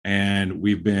 and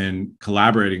we've been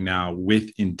collaborating now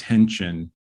with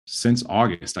intention since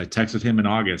August. I texted him in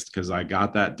August because I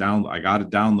got a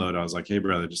download. I was like, hey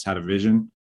brother, just had a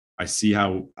vision. I see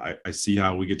how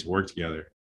we get to work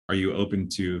together. Are you open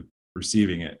to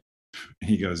receiving it? And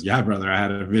he goes, yeah, brother, I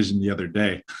had a vision the other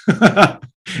day.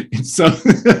 And so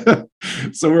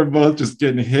we're both just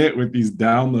getting hit with these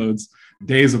downloads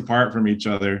days apart from each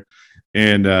other,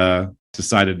 and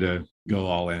decided to go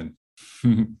all in.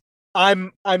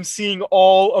 I'm seeing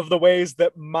all of the ways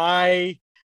that my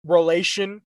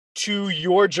relation to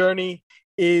your journey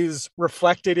is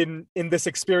reflected in this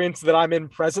experience that I'm in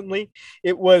presently.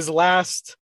 It was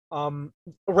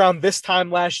around this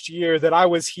time last year that I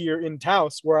was here in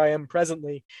Taos, where I am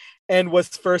presently, and was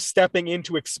first stepping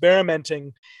into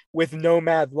experimenting with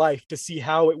nomad life to see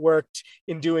how it worked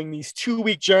in doing these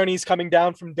 2-week journeys, coming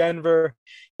down from Denver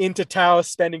into Taos,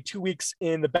 spending 2 weeks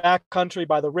in the back country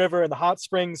by the river and the hot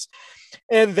springs,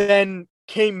 and then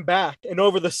came back and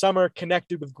over the summer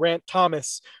connected with Grant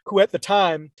Thomas, who at the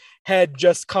time had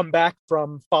just come back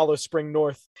from Follow Spring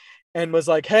North, and was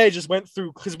like, hey, just went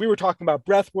through, because we were talking about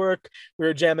breath work, we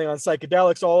were jamming on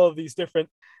psychedelics, all of these different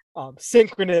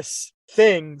synchronous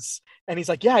things. And he's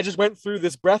like, yeah, I just went through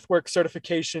this breathwork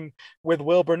certification with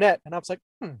Will Burnett. And I was like,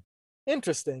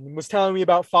 interesting. And was telling me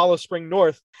about Follow Spring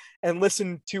North, and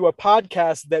listened to a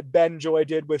podcast that Ben Joy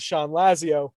did with Sean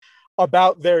Lazio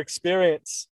about their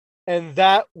experience. And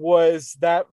that was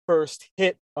that first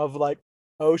hit of like,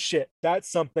 oh shit,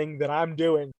 that's something that I'm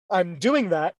doing. I'm doing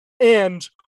that. And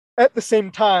at the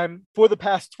same time, for the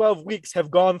past 12 weeks, have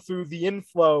gone through the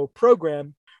Inflow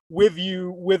program with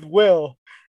you, with Will,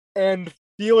 and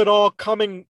feel it all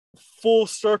coming full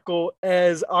circle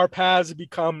as our paths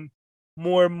become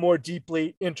more and more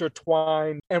deeply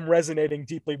intertwined and resonating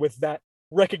deeply with that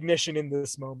recognition in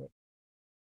this moment.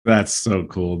 That's so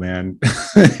cool, man.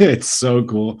 It's so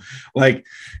cool. Like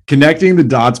connecting the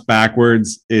dots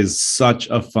backwards is such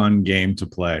a fun game to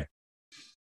play,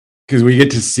 because we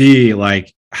get to see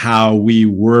like how we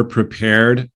were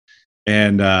prepared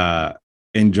and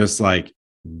just like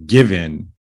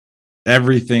given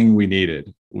everything we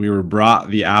needed. We were brought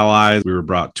the allies, we were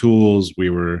brought tools, we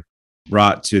were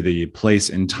brought to the place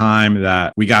and time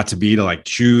that we got to be to like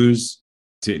choose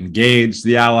to engage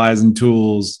the allies and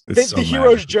tools. The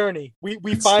hero's journey.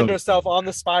 We find ourselves on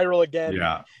the spiral again,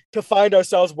 to find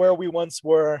ourselves where we once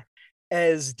were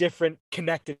as different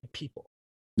connected people.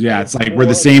 Yeah, it's like we're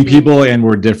the same people and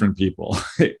we're different people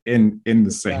in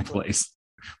the same place,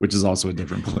 which is also a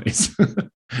different place.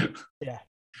 Yeah.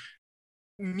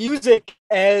 Music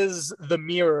as the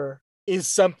mirror is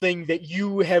something that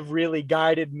you have really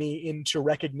guided me into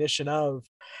recognition of.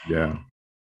 Yeah.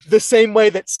 The same way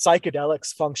that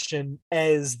psychedelics function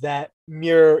as that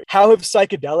mirror. How have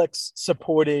psychedelics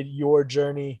supported your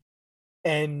journey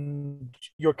and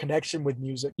your connection with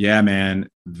music? Yeah, man.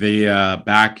 The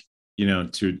back,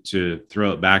 to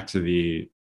throw it back to the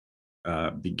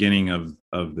beginning of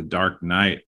the Dark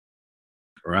Night,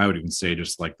 or I would even say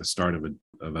just like the start of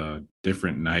a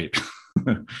different night.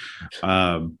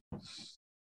 When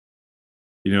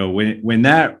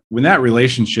that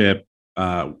relationship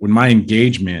when my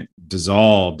engagement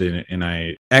dissolved and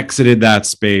I exited that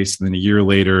space, and then a year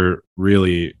later,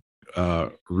 really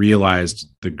realized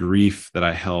the grief that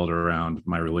I held around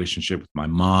my relationship with my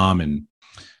mom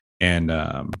and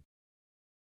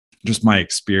just my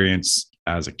experience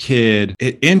as a kid,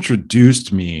 it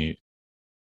introduced me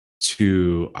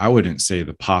to, I wouldn't say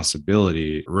the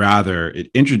possibility, rather,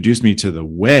 it introduced me to the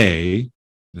way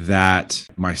that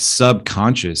my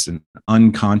subconscious and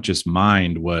unconscious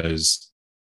mind was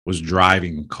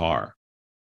driving the car.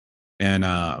 And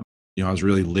I was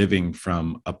really living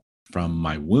from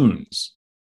my wounds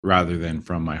rather than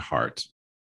from my heart,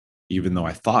 even though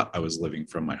I thought I was living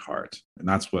from my heart. And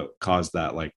that's what caused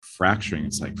that like fracturing.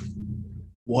 It's like,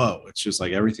 whoa, it's just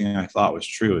like everything I thought was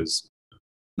true is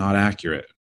not accurate.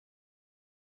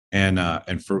 And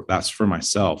for that's for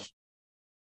myself.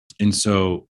 And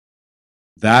so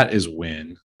that is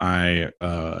when I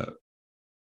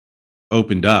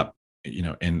opened up,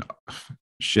 and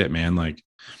shit, man, like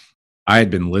I'd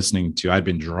been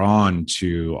drawn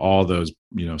to all those,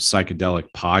 psychedelic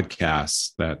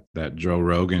podcasts that Joe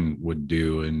Rogan would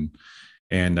do.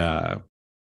 And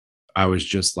I was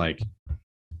just like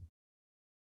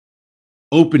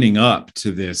opening up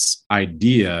to this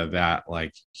idea that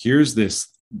like, here's this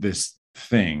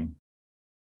thing,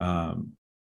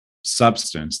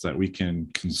 substance that we can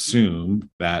consume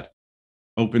that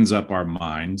opens up our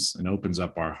minds and opens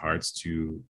up our hearts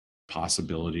to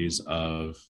possibilities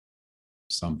of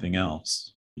something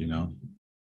else,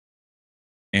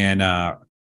 and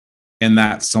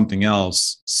that something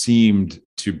else seemed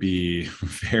to be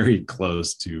very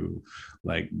close to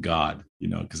like God,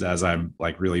 because as I'm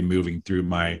like really moving through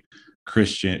my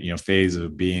Christian, phase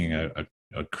of being a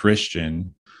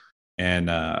Christian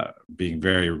and being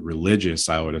very religious,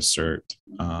 I would assert,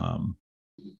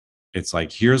 it's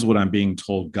like, here's what I'm being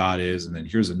told God is, and then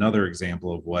here's another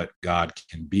example of what God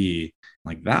can be.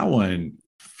 Like that one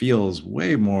feels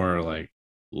way more like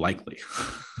likely.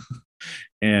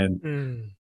 and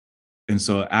Mm. and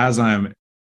so as I'm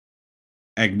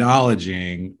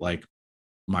acknowledging like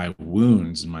my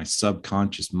wounds and my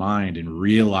subconscious mind and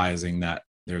realizing that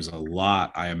there's a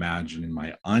lot I imagine in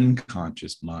my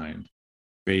unconscious mind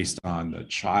based on the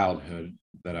childhood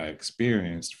that I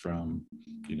experienced from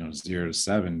 0 to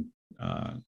 7,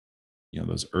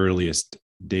 those earliest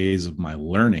days of my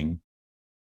learning,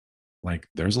 like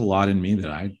there's a lot in me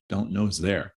that I don't know is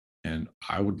there, and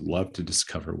I would love to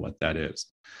discover what that is.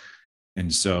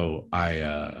 And so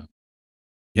I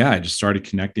just started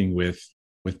connecting with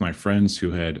my friends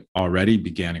who had already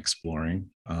began exploring,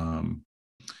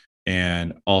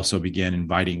 and also began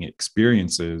inviting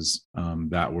experiences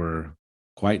that were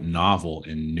quite novel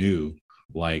and new,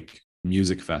 like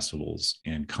music festivals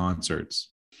and concerts.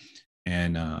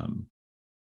 And um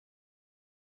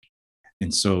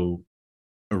and so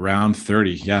around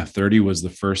 30, 30 was the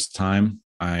first time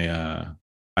I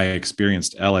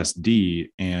experienced LSD.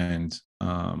 And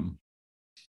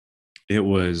it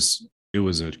was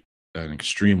an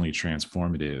extremely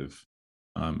transformative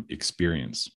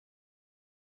experience.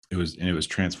 It was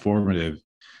transformative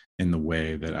in the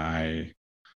way that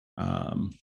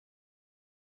um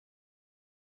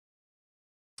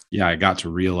I got to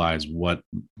realize what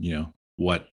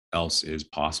else is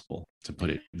possible, to put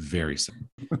it very simple.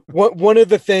 One of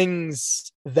the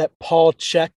things that Paul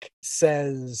Chek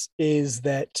says is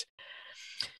that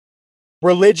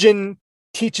religion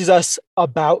teaches us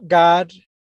about God,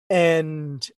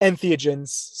 and entheogens,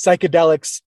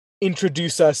 psychedelics,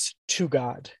 introduce us to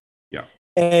God. Yeah.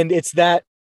 And it's that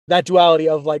duality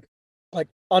of like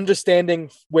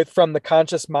understanding from the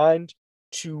conscious mind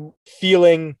to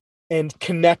feeling and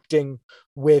connecting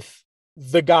with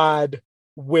the God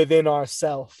within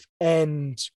ourself.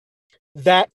 And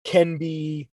that can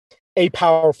be a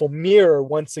powerful mirror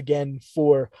once again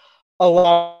for a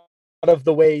lot of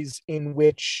the ways in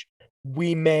which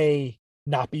we may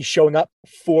not be showing up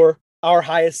for our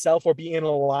highest self or be in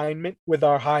alignment with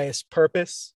our highest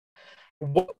purpose.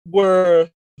 What were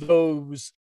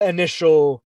those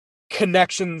initial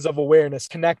connections of awareness,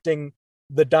 connecting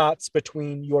the dots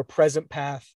between your present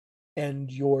path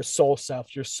and your soul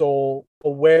self, your soul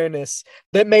awareness,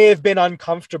 that may have been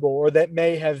uncomfortable, or that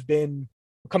may have been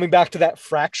coming back to that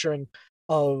fracturing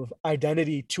of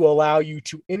identity to allow you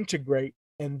to integrate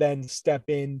and then step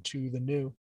into the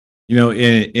new?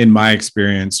 In my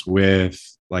experience with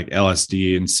like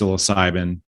LSD and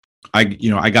psilocybin,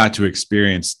 I got to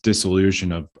experience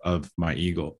dissolution of my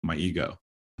ego.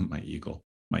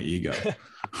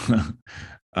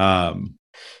 um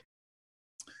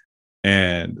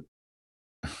and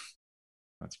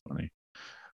that's funny.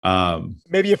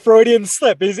 Maybe a Freudian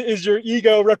slip. Is your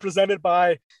ego represented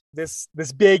by this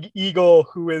big eagle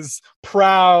who is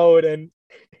proud and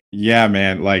Yeah,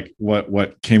 man. Like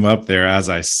what came up there as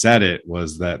I said it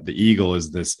was that the eagle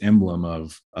is this emblem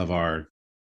of our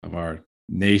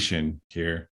nation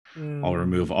here. I'll mm,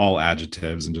 remove all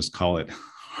adjectives and just call it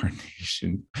our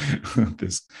nation,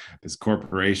 this this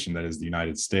corporation that is the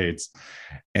United States,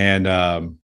 and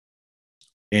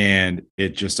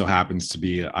it just so happens to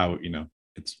be,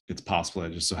 it's possible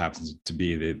that it just so happens to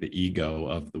be the ego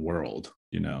of the world.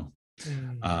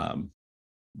 mm, Um,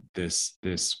 this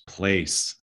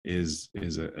place is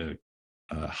a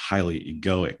highly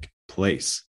egoic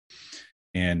place,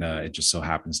 and it just so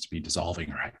happens to be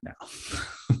dissolving right now.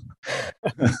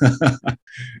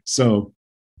 so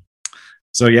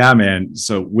so yeah, man.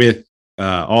 So with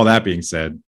all that being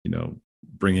said,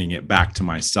 bringing it back to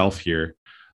myself here,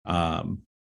 um,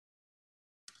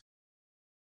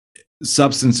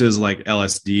 substances like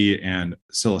LSD and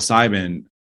psilocybin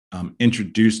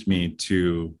introduced me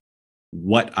to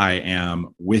what I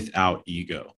am without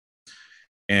ego.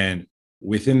 And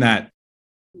within that,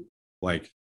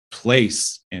 like,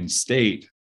 place and state,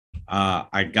 uh,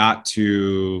 I got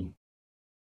to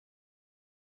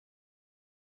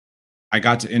I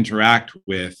got to interact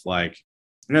with like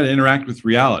I got to interact with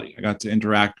reality. I got to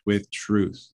interact with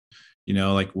truth.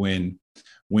 Like when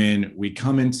we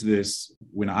come into this,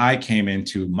 when I came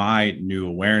into my new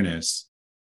awareness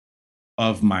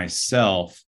of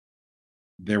myself,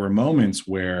 there were moments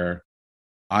where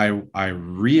I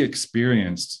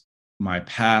re-experienced my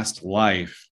past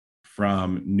life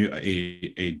from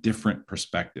a different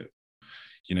perspective.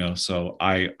 So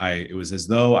I it was as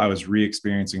though I was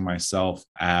re-experiencing myself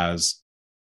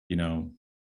you know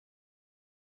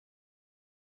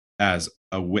as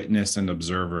a witness and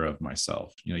observer of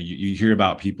myself. You hear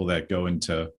about people that go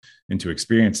into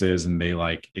experiences and they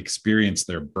like experience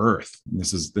their birth. And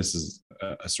this is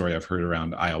a story I've heard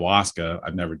around ayahuasca.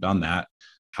 I've never done that.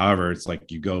 However, it's like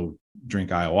you go drink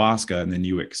ayahuasca and then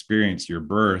you experience your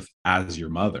birth as your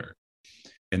mother.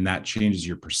 And that changes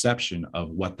your perception of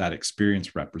what that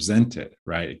experience represented,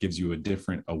 right? It gives you a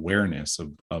different awareness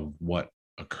of what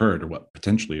occurred or what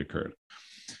potentially occurred.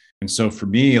 And so for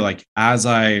me, like as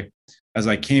I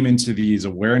came into these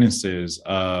awarenesses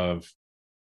of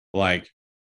like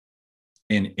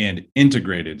and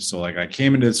integrated, so like I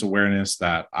came into this awareness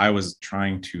that I was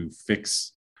trying to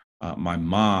fix my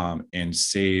mom and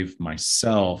save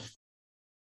myself,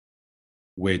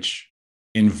 which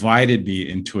invited me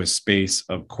into a space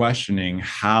of questioning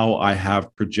how I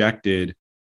have projected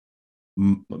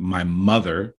my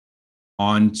mother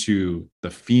onto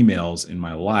the females in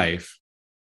my life,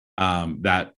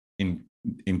 that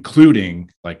including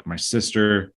like my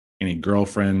sister, any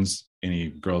girlfriends, any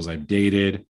girls I've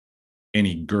dated,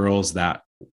 any girls that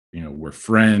were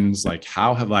friends. Like,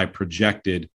 how have I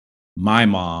projected my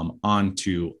mom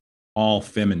onto all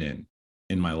feminine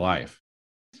in my life?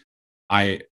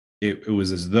 I it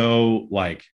was as though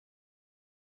like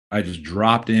I just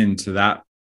dropped into that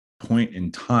point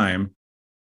in time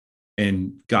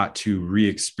and got to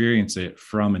re-experience it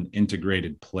from an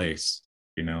integrated place.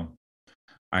 you know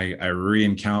I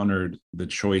re-encountered the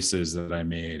choices that I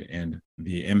made and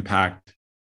the impact.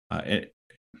 And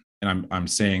I'm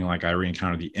saying like I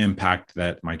re-encountered the impact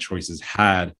that my choices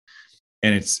had,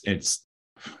 and it's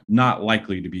not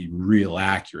likely to be real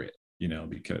accurate,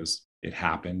 because it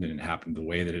happened and it happened the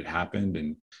way that it happened,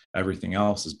 and everything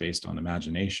else is based on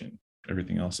imagination.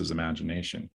 Everything else is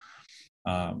imagination,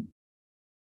 um,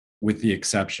 with the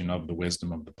exception of the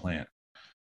wisdom of the plant.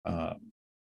 Um,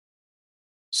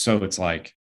 so it's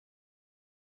like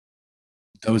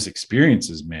those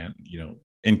experiences, man,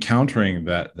 encountering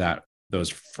those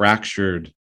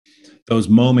fractured, those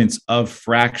moments of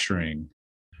fracturing,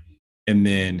 and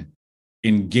then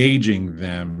engaging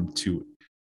them to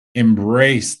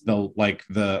embrace the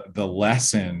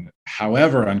lesson,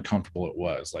 however uncomfortable it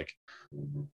was. Like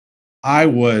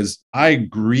I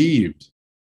grieved,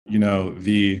 you know,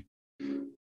 the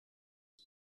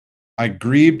I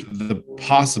grieved the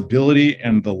possibility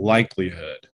and the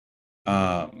likelihood,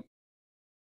 um,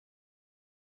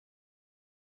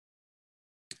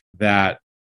 that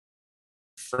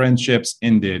friendships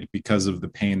ended because of the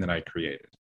pain that I created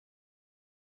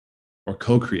or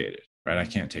co-created, right? I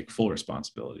can't take full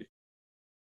responsibility.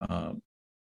 Um,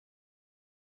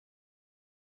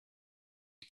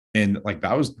 and like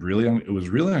that was really, it was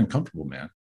really uncomfortable, man.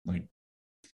 Like,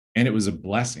 and it was a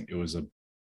blessing. It was a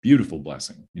beautiful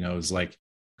blessing. It was like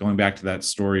going back to that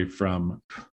story from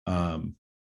um,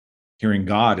 hearing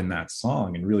God in that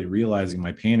song and really realizing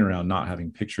my pain around not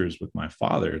having pictures with my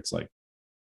father. It's like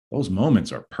those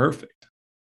moments are perfect.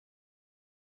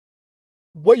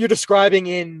 what you're describing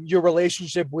in your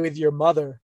relationship with your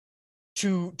mother,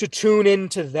 to tune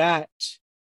into that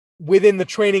within the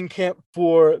training camp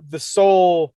for the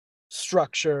soul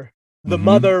structure. The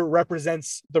mother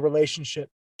represents the relationship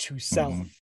to self. Mm-hmm.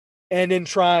 And in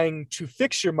trying to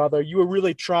fix your mother, you were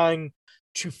really trying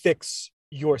to fix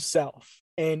yourself.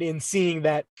 And in seeing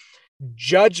that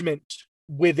judgment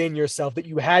within yourself that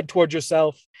you had towards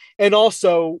yourself, and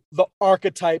also the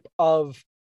archetype of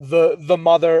the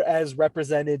mother as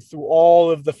represented through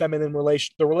all of the feminine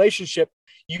the relationship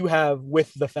you have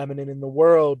with the feminine in the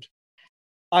world.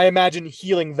 I imagine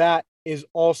healing that is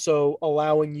also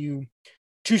allowing you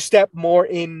to step more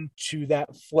into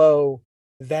that flow,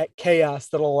 that chaos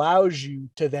that allows you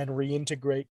to then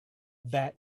reintegrate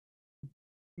that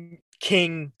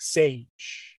king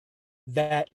sage,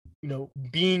 that,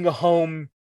 being a home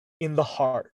in the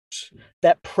heart,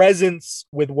 that presence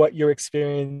with what you're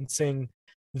experiencing,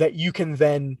 that you can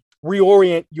then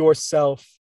reorient yourself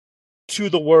to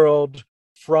the world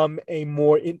from a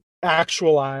more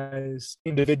actualized,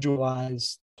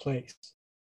 individualized place.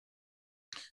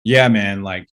 Yeah, man.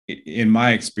 Like in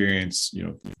my experience,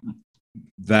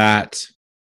 that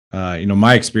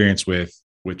my experience with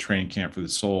training camp for the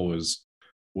soul was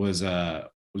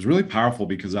really powerful,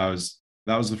 because that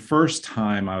was the first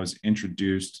time I was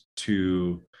introduced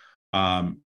to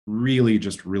really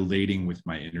just relating with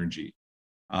my energy.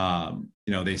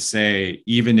 They say,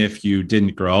 even if you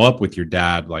didn't grow up with your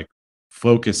dad, like,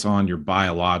 focus on your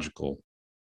biological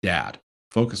dad,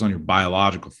 focus on your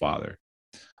biological father.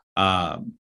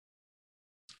 Um,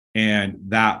 and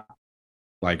that,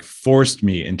 like, forced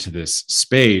me into this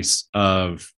space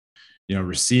of,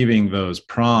 receiving those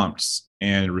prompts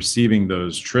and receiving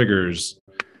those triggers,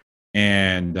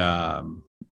 and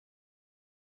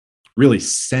really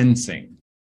sensing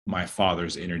my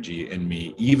father's energy in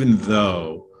me, even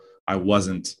though I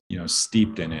wasn't,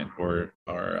 steeped in it, or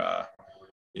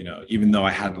even though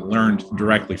I hadn't learned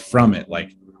directly from it.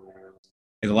 Like,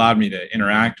 it allowed me to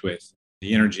interact with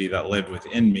the energy that lived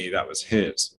within me, that was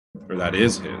his, or that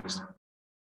is his.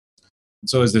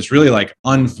 So it's this really, like,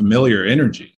 unfamiliar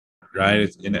energy, right?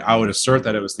 And I would assert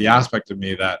that it was the aspect of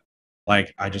me that,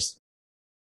 like,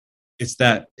 it's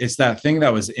that thing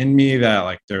that was in me that,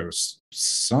 like, there was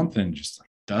something just, like,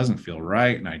 doesn't feel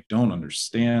right, and I don't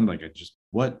understand. Like,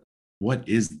 what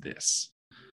is this?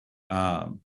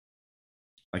 Um,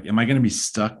 like, am I going to be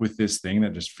stuck with this thing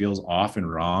that just feels off and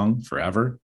wrong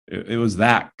forever? It was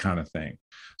that kind of thing.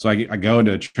 So I go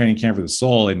into a training camp for the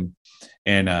soul,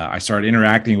 and I started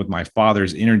interacting with my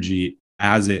father's energy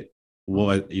as it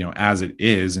was, as it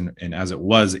is, and as it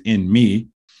was in me,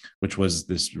 which was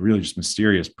this really just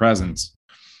mysterious presence.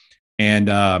 And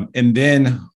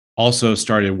then also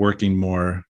started working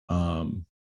more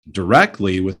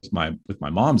directly with my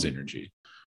mom's energy.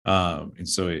 And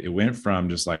so it went from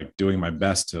just, like, doing my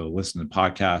best to listen to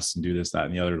podcasts and do this, that,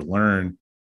 and the other to learn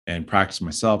and practice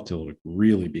myself, to, like,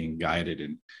 really being guided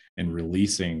and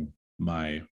releasing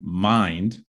my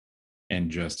mind,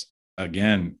 and just,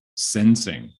 again,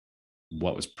 sensing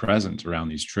what was present around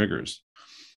these triggers.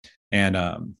 And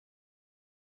I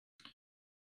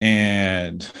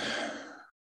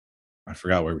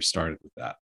forgot where we started with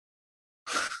that.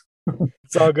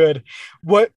 It's all good.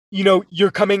 What,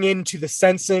 you're coming into the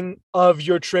sensing of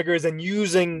your triggers and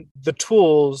using the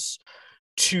tools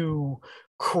to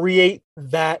create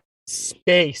that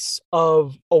space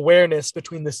of awareness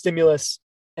between the stimulus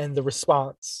and the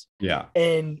response. Yeah.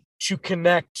 And to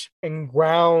connect and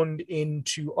ground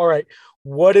into, all right,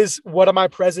 what am I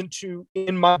present to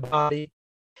in my body?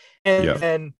 And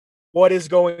then what is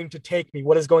going to take me,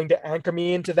 what is going to anchor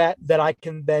me into that I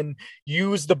can then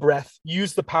use the breath,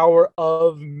 use the power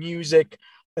of music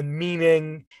and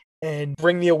meaning, and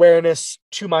bring the awareness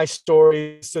to my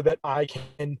story so that I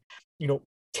can,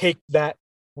 take that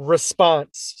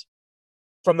response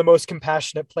from the most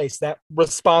compassionate place, that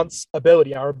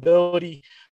responsibility, our ability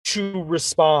to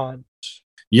respond.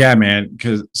 Yeah, man.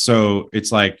 Because so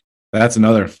it's like, that's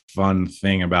another fun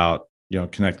thing about,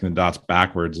 connecting the dots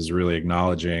backwards, is really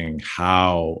acknowledging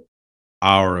how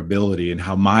our ability and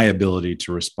how my ability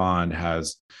to respond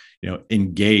has,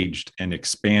 engaged and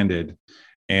expanded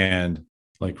and,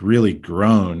 like, really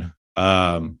grown.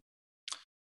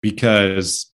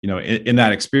 Because, in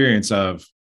that experience of,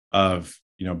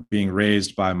 being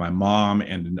raised by my mom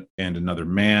and another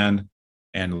man,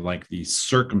 and, like, the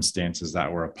circumstances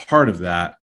that were a part of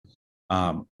that,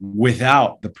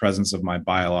 without the presence of my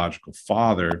biological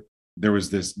father, there was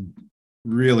this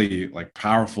really, like,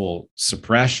 powerful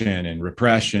suppression and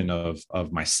repression of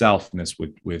myselfness,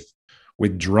 with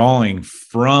withdrawing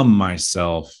from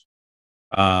myself,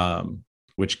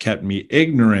 which kept me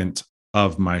ignorant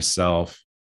of myself.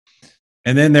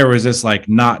 And then there was this like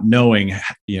not knowing,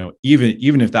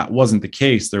 even if that wasn't the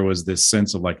case, there was this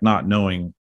sense of like not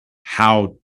knowing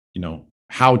how,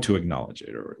 how to acknowledge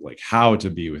it, or like how to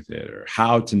be with it, or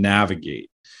how to navigate,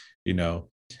 you know.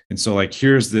 And so like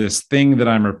here's this thing that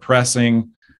I'm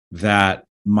repressing that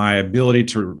my ability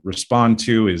to respond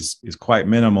to is quite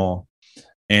minimal.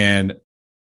 And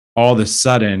all of a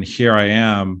sudden here I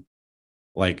am,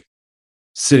 like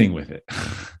sitting with it.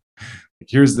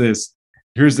 here's this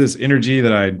here's this energy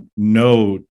that I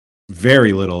know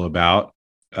very little about.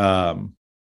 um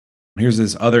Here's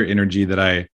this other energy that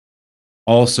I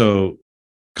also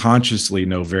consciously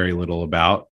know very little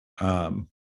about.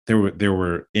 There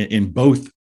were in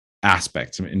both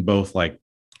aspects, in both like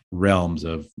realms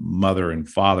of mother and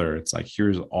father. It's like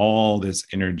here's all this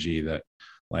energy that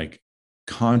like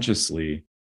consciously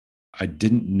I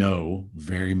didn't know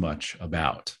very much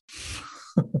about.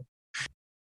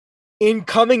 In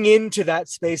coming into that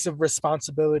space of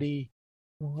responsibility,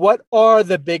 what are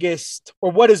the biggest,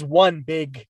 or what is one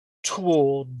big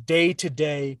tool day to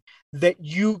day that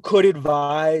you could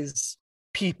advise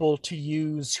people to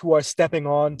use who are stepping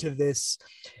on to this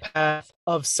path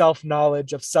of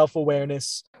self-knowledge, of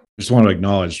self-awareness? Just want to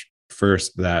acknowledge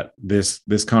first that this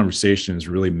conversation is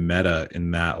really meta,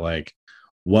 in that like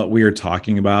what we are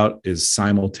talking about is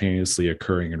simultaneously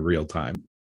occurring in real time.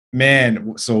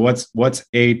 Man, so what's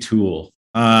a tool?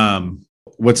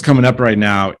 What's coming up right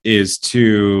now is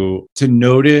to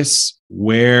notice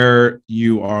where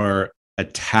you are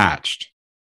attached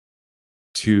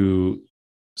to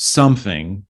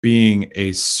something being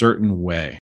a certain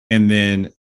way. And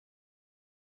then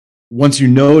once you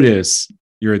notice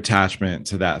your attachment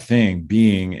to that thing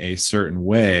being a certain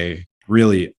way,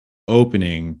 really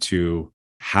opening to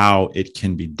how it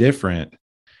can be different,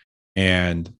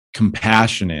 and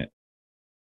compassionate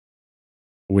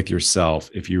with yourself.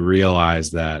 If you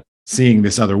realize that seeing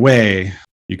this other way,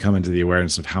 you come into the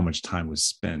awareness of how much time was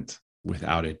spent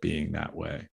without it being that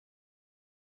way.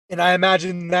 And I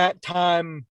imagine that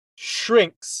time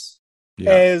shrinks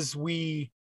Yeah. as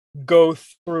we go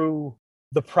through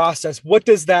the process. What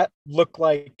does that look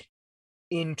like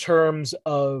in terms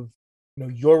of,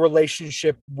 your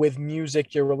relationship with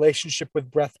music, your relationship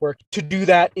with breath work, to do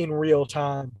that in real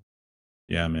time?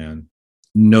 Yeah, man.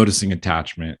 Noticing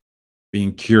attachment,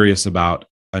 being curious about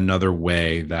another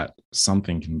way that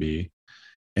something can be,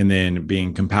 and then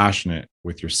being compassionate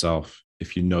with yourself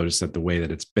if you notice that the way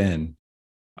that it's been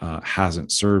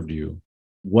hasn't served you.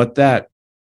 What that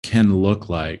can look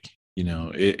like,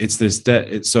 it's this.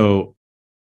 It's so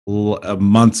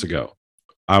months ago,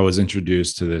 I was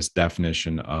introduced to this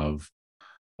definition of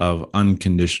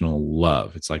unconditional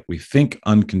love. It's like we think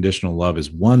unconditional love is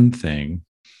one thing,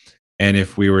 and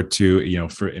if we were to,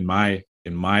 for in my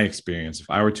experience, if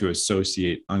I were to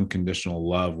associate unconditional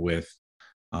love with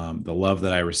the love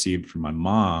that I received from my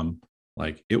mom,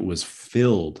 like it was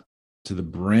filled to the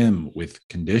brim with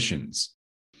conditions.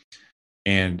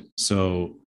 And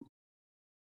so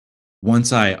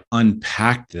once I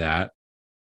unpacked that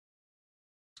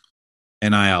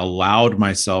and I allowed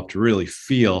myself to really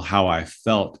feel how I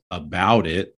felt about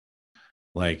it,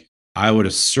 like I would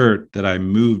assert that I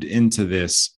moved into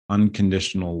this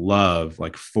unconditional love,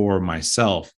 like for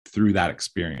myself through that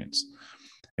experience.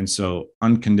 And so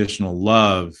unconditional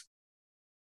love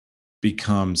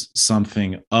becomes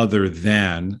something other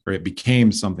than, or it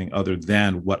became something other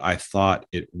than what I thought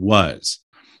it was.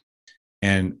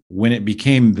 And when it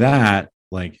became that,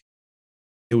 like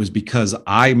it was because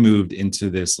I moved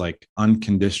into this like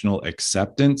unconditional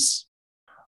acceptance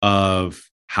of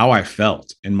how I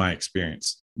felt in my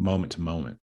experience, moment to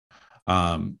moment.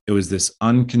 It was this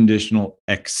unconditional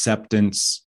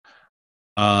acceptance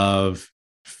of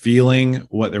feeling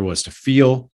what there was to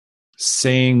feel,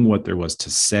 saying what there was to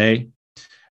say,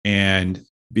 and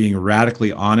being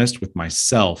radically honest with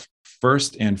myself,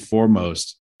 first and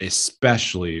foremost,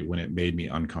 especially when it made me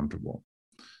uncomfortable.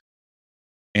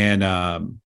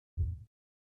 And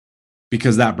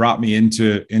because that brought me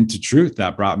into truth,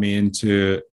 that brought me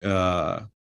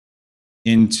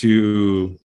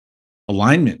into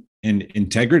alignment and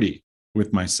integrity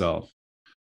with myself.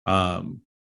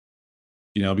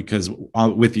 Because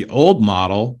with the old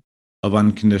model of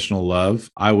unconditional love,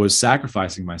 I was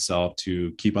sacrificing myself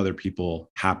to keep other people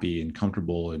happy and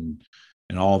comfortable and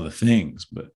all the things.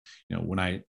 But when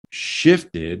I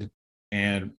shifted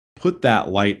and put that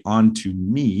light onto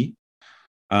me,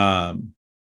 I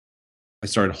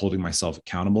started holding myself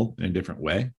accountable in a different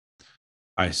way.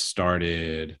 I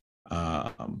started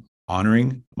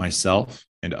honoring myself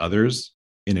and others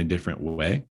in a different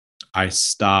way. I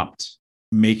stopped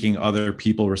making other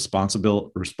people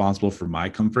responsible for my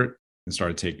comfort and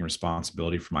started taking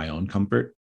responsibility for my own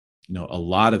comfort, a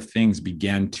lot of things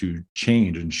began to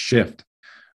change and shift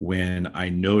when I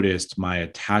noticed my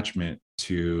attachment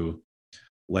to,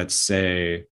 let's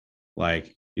say,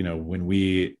 like, when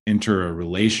we enter a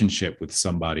relationship with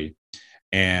somebody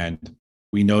and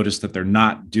we notice that they're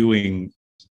not doing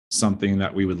something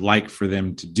that we would like for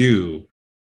them to do.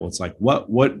 Well, it's like,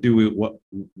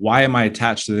 why am I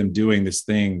attached to them doing this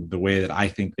thing the way that I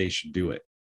think they should do it?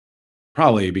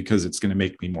 Probably because it's going to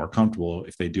make me more comfortable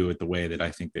if they do it the way that I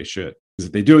think they should. Because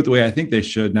if they do it the way I think they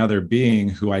should, now they're being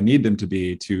who I need them to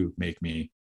be to make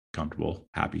me comfortable,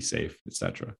 happy, safe,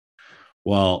 etc.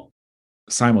 Well,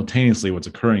 simultaneously, what's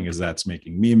occurring is that's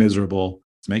making me miserable.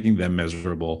 It's making them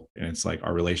miserable. And it's like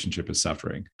our relationship is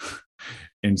suffering.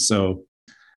 And so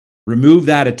remove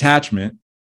that attachment,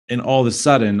 and all of a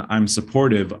sudden, I'm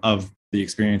supportive of the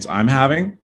experience I'm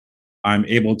having. I'm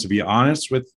able to be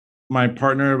honest with my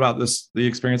partner about the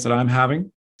experience that I'm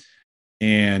having.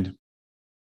 And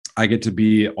I get to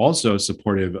be also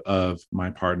supportive of my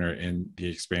partner in the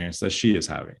experience that she is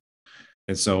having.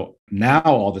 And so now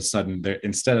all of a sudden,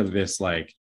 instead of this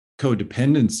like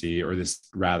codependency, or this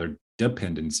rather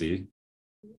dependency,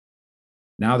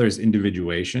 now there's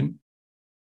individuation,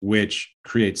 which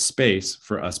creates space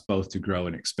for us both to grow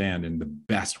and expand in the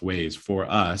best ways for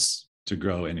us to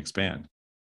grow and expand,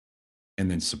 and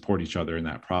then support each other in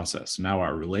that process. Now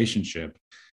our relationship,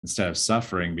 instead of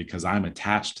suffering because I'm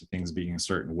attached to things being a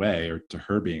certain way or to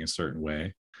her being a certain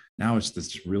way, now it's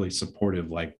this really supportive,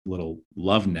 like little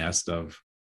love nest of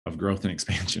growth and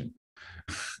expansion.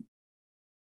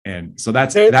 And so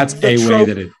that's a way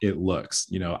that it looks.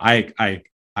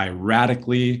 I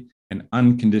radically and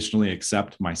unconditionally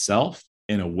accept myself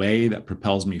in a way that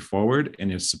propels me forward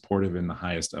and is supportive in the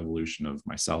highest evolution of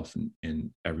myself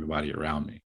and everybody around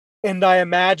me. And I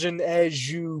imagine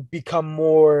as you become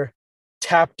more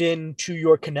tapped into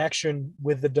your connection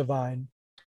with the divine,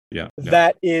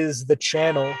 that is the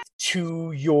channel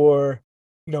to your,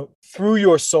 through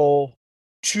your soul,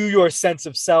 to your sense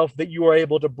of self, that you are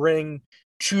able to bring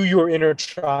to your inner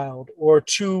child, or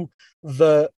to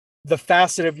the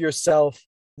facet of yourself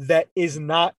that is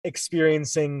not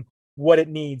experiencing what it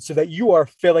needs, so that you are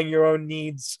filling your own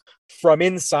needs from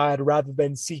inside rather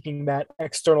than seeking that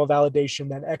external validation,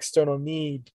 that external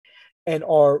need, and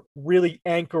are really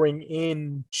anchoring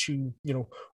into,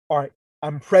 all right,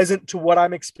 I'm present to what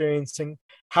I'm experiencing.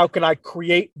 How can I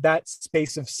create that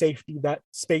space of safety, that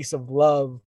space of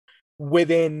love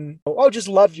within? Oh, just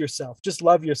love yourself. Just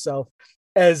love yourself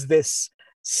as this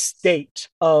state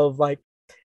of like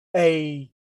a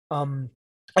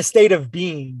state of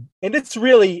being. And it's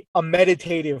really a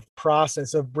meditative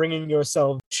process of bringing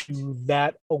yourself to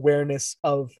that awareness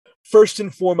of, first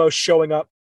and foremost, showing up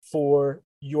for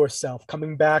yourself,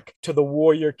 coming back to the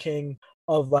warrior king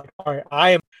of like, all right,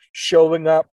 I am showing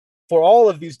up for all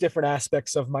of these different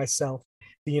aspects of myself: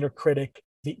 the inner critic,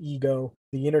 the ego,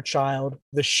 the inner child,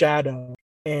 the shadow,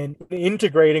 and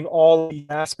integrating all the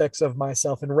aspects of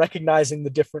myself and recognizing the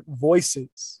different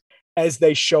voices as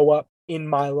they show up in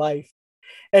my life,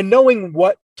 and knowing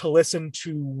what to listen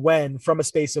to when, from a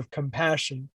space of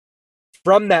compassion.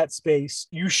 From that space,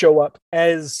 you show up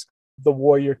as the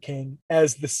warrior king,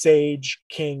 as the sage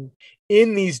king,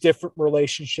 in these different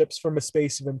relationships from a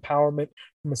space of empowerment,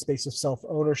 from a space of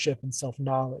self-ownership and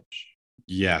self-knowledge.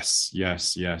 Yes.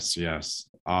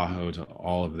 Aho to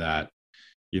all of that,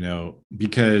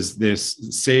 because this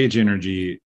sage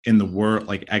energy in the world,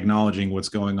 like acknowledging what's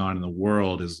going on in the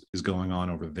world is going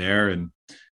on over there. And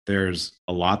there's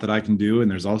a lot that I can do. And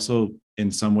there's also,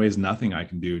 in some ways, nothing I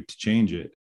can do to change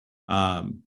it.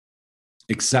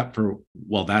 Except for,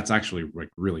 well, that's actually like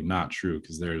really not true,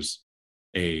 because there's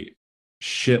a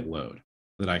shitload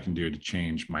that I can do to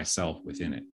change myself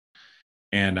within it.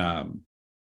 And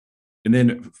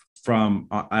then from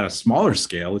at a smaller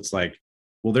scale, it's like,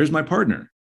 well, there's my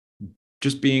partner,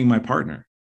 just being my partner.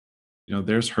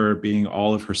 There's her being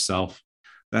all of herself.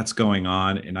 That's going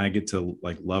on. And I get to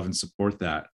like love and support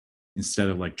that, instead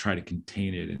of like try to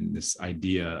contain it in this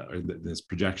idea or this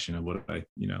projection of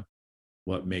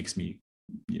what makes me,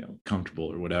 comfortable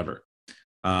or whatever.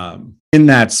 In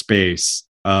that space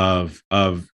of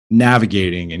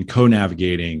navigating and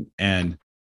co-navigating and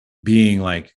being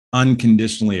like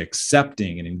unconditionally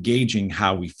accepting and engaging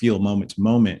how we feel moment to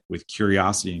moment with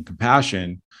curiosity and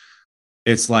compassion,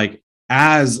 it's like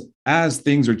as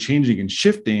things are changing and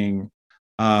shifting,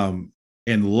 and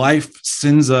life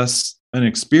sends us an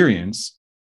experience,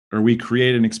 or we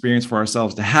create an experience for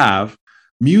ourselves to have,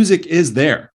 music is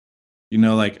there.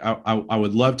 Like I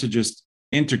would love to just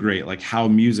integrate like how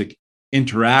music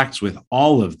interacts with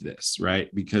all of this,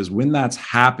 right? Because when that's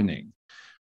happening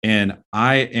and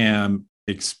I am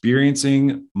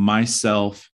experiencing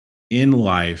myself in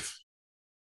life,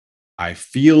 I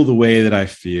feel the way that I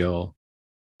feel.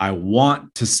 I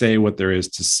want to say what there is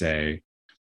to say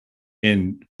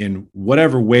in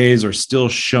whatever ways are still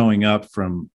showing up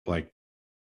from like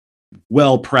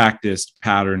well practiced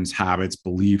patterns, habits,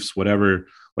 beliefs, whatever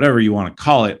you want to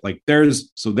call it. Like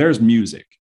there's music.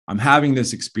 I'm having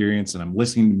this experience and I'm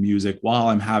listening to music while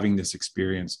I'm having this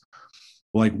experience.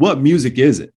 Like, what music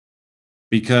is it?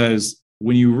 Because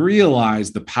when you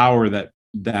realize the power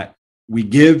that we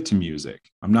give to music,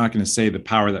 I'm not going to say the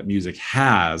power that music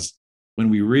has. When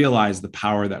we realize the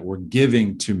power that we're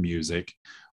giving to music,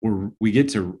 we get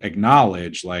to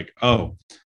acknowledge like, oh,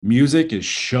 music is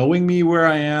showing me where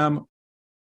I am,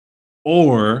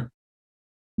 or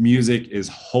music is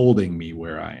holding me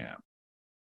where I am.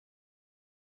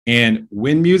 And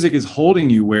when music is holding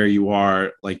you where you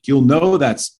are, like you'll know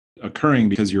that's occurring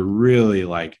because you're really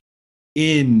like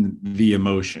in the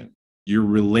emotion. You're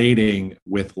relating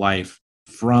with life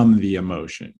from the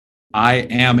emotion. I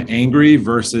am angry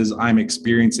versus I'm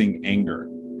experiencing anger.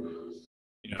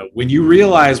 You know, when you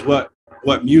realize what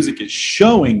music is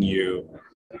showing you,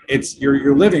 it's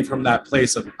you're living from that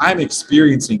place of I'm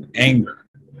experiencing anger.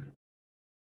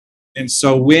 And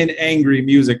so when angry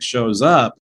music shows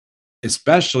up,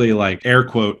 especially like air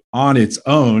quote on its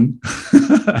own,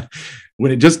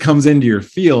 when it just comes into your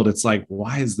field, it's like,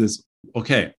 why is this?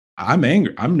 Okay, I'm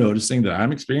angry. I'm noticing that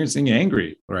I'm experiencing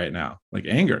angry right now, like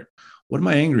anger. What am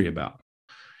I angry about?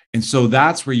 And so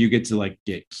that's where you get to like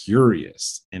get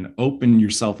curious and open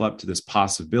yourself up to this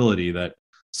possibility that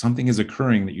something is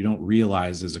occurring that you don't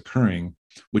realize is occurring,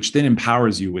 which then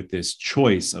empowers you with this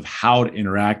choice of how to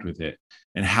interact with it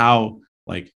and how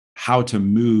to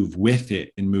move with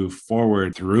it and move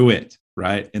forward through it,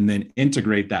 right? And then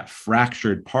integrate that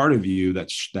fractured part of you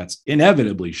that's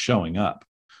inevitably showing up,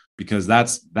 because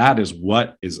that is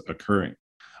what is occurring.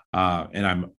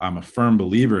 And I'm a firm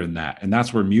believer in that. And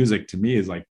that's where music to me is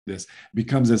like this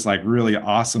becomes this like really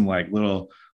awesome like little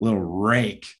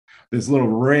rake, this little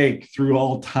rake through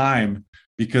all time,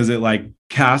 because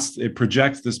it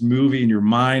projects this movie in your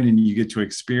mind and you get to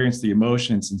experience the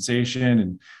emotion and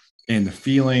sensation and the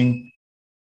feeling.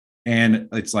 And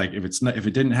it's like if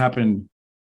it didn't happen,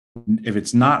 if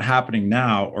it's not happening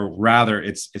now, or rather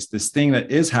it's this thing that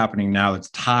is happening now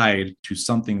that's tied to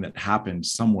something that happened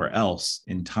somewhere else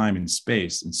in time and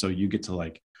space. And so you get to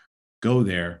like go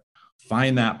there,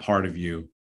 find that part of you,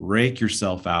 rake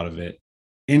yourself out of it,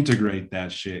 integrate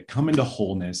that shit, come into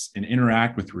wholeness and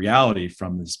interact with reality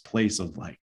from this place of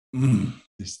like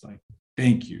this like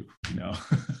thank you, you know.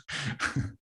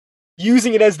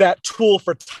 Using it as that tool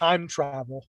for time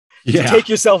travel, to Yeah. take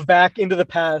yourself back into the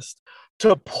past,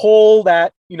 to pull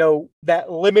that,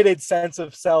 that limited sense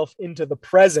of self into the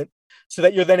present, so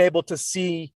that you're then able to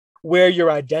see where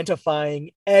you're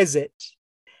identifying as it,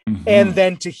 and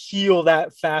then to heal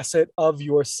that facet of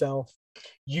yourself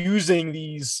using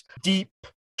these deep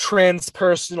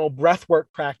transpersonal breathwork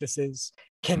practices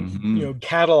can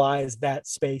catalyze that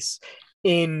space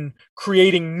in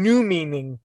creating new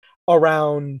meaning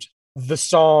around the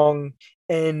song,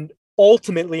 and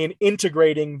ultimately in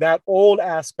integrating that old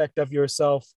aspect of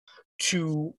yourself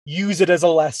to use it as a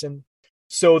lesson,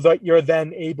 so that you're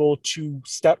then able to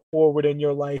step forward in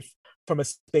your life from a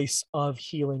space of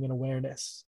healing and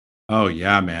awareness. Oh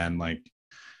yeah, man. Like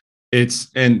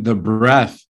and the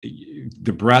breath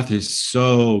is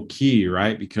so key,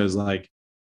 right? Because like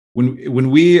when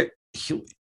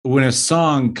a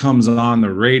song comes on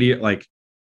the radio, like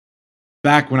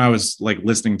back when I was like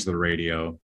listening to the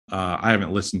radio, I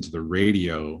haven't listened to the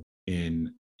radio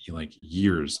in like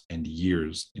years and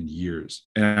years and years.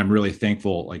 And I'm really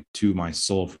thankful like to my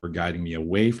soul for guiding me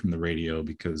away from the radio,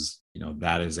 because,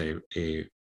 that is a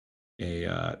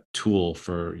tool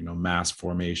for, mass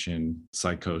formation,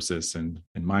 psychosis and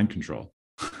mind control.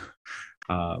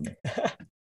 And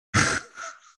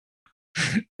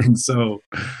so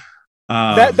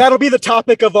that'll be the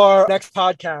topic of our next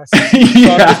podcast.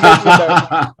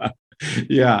 Yeah.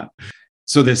 Yeah.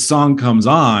 So this song comes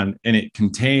on and it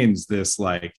contains this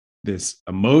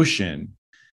emotion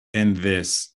and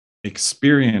this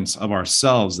experience of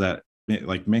ourselves that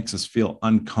like makes us feel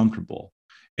uncomfortable.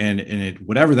 And it,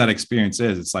 whatever that experience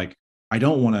is, it's like, I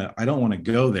don't want to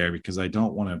go there, because I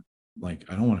don't want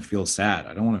to feel sad.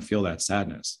 I don't want to feel that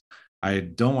sadness. I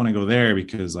don't want to go there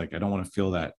because like, I don't want to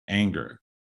feel that anger.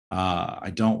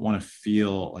 I don't want to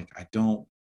feel like I don't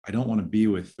want to be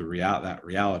with that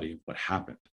reality of what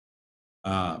happened.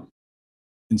 And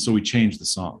so we changed the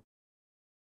song,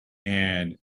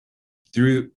 and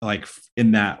through like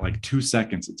in that like 2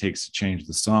 seconds it takes to change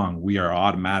the song, we are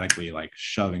automatically like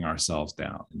shoving ourselves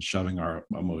down and shoving our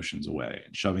emotions away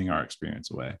and shoving our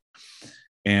experience away.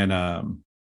 And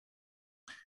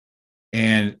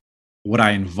and what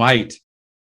I invite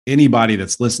anybody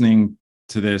that's listening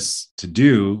to this to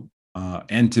do,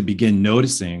 and to begin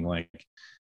noticing, like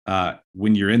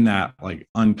when you're in that like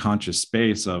unconscious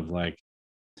space of like,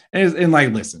 and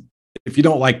like, listen, if you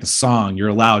don't like the song, you're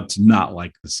allowed to not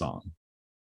like the song.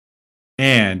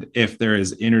 And if there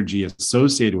is energy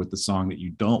associated with the song that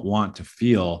you don't want to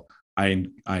feel, I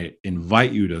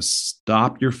invite you to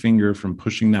stop your finger from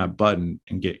pushing that button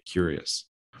and get curious.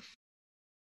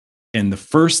 And the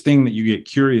first thing that you get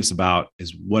curious about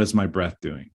is, what is my breath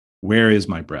doing? Where is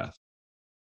my breath?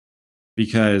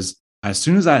 Because as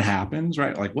soon as that happens,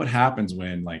 right? Like, what happens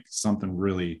when like something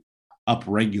really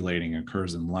upregulating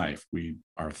occurs in life?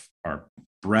 Our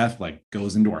breath like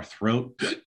goes into our throat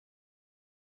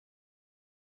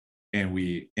and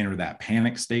we enter that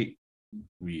panic state.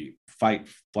 We fight,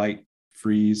 flight,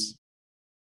 freeze.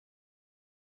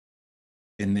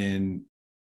 And then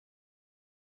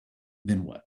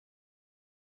what?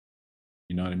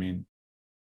 You know what I mean?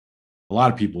 A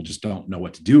lot of people just don't know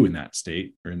what to do in that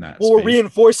state or in that Well, we're space.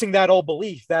 reinforcing that old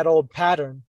belief, that old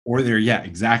pattern. Or they're, yeah,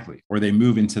 exactly. Or they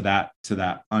move into that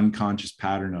unconscious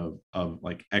pattern of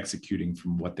like executing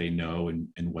from what they know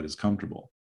and what is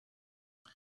comfortable.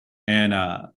 And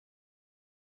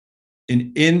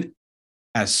in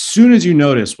as soon as you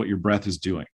notice what your breath is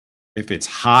doing, if it's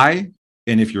high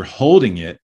and if you're holding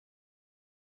it,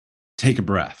 take a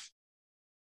breath,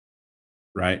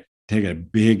 right? Take a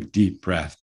big, deep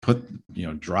breath.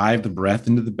 Drive the breath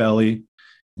into the belly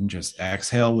and just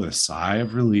exhale with a sigh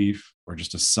of relief or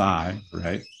just a sigh,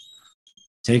 right?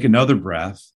 Take another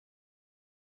breath.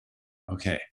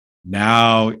 Okay.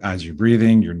 Now, as you're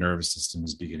breathing, your nervous system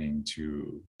is beginning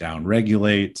to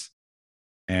downregulate,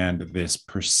 and this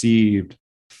perceived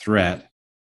threat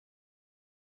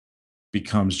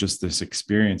becomes just this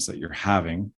experience that you're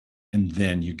having, and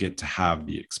then you get to have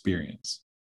the experience.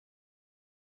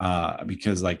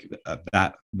 Because like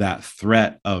that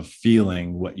threat of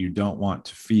feeling what you don't want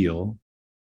to feel,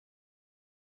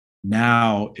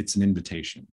 now it's an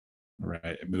invitation, right?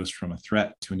 It moves from a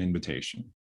threat to an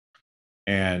invitation.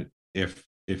 And if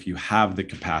you have the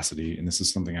capacity, and this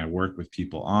is something I work with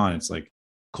people on, it's like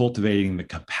cultivating the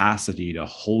capacity to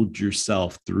hold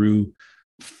yourself through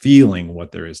feeling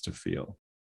what there is to feel,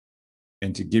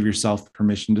 and to give yourself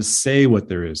permission to say what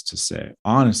there is to say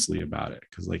honestly about it.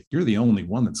 Because like, you're the only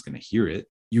one that's going to hear it.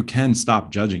 You can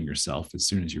stop judging yourself as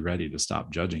soon as you're ready to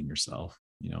stop judging yourself,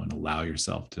 and allow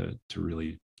yourself to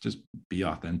really just be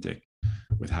authentic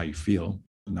with how you feel,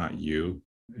 not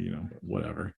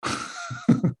whatever.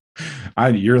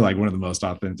 You're like one of the most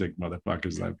authentic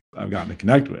motherfuckers I've gotten to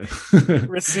connect with.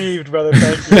 Received, brother.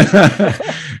 Thank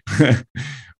you.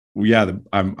 Yeah,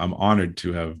 I'm honored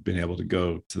to have been able to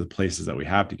go to the places that we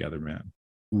have together, man.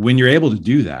 When you're able to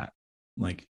do that,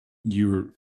 like,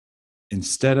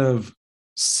 instead of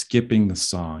skipping the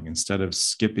song, instead of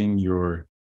skipping your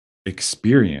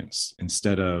experience,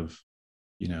 instead of,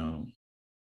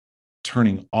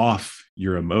 turning off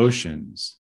your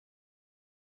emotions,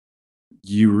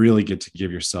 you really get to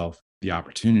give yourself the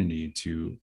opportunity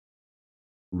to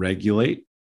regulate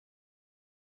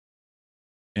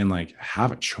and like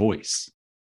have a choice.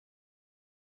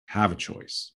 And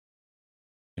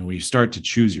when you start to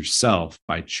choose yourself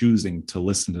by choosing to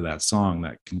listen to that song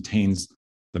that contains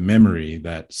the memory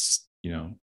that,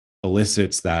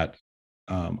 elicits that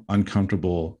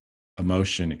uncomfortable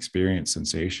emotion, experience,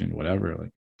 sensation, whatever,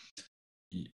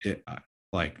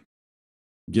 like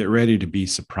get ready to be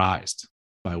surprised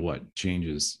by what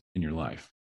changes in your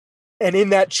life. And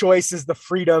in that choice is the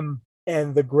freedom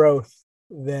and the growth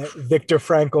that Viktor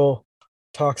Frankl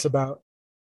talks about.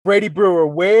 Brady Brewer,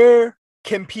 where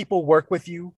can people work with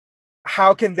you?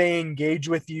 How can they engage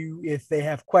with you if they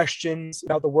have questions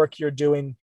about the work you're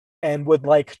doing and would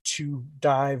like to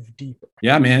dive deeper?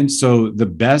 Yeah, man. So the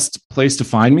best place to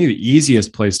find me, the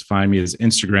easiest place to find me is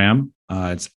Instagram.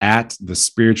 It's at the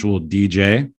spiritual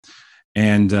DJ.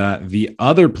 And the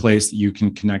other place that you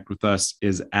can connect with us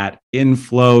is at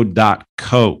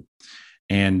inflow.co.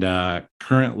 And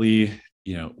currently,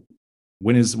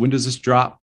 when does this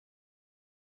drop?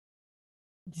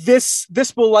 This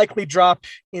will likely drop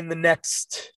in the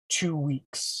next 2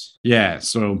 weeks. Yeah.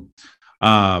 So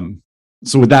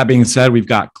with that being said, we've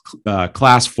got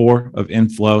class 4 of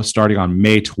Inflow starting on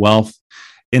May 12th.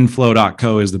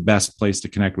 Inflow.co is the best place to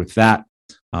connect with that.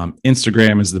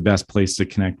 Instagram is the best place to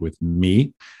connect with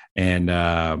me.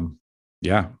 And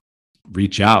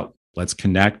reach out. Let's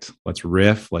connect. Let's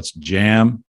riff. Let's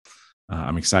jam.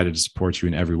 I'm excited to support you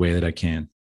in every way that I can.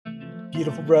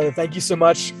 Beautiful, brother. Thank you so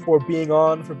much for being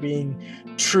on, for being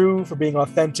true, for being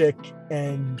authentic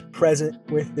and present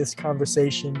with this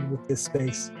conversation, with this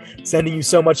space. Sending you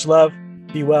so much love.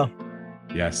 Be well.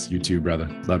 Yes, you too, brother.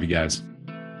 Love you guys.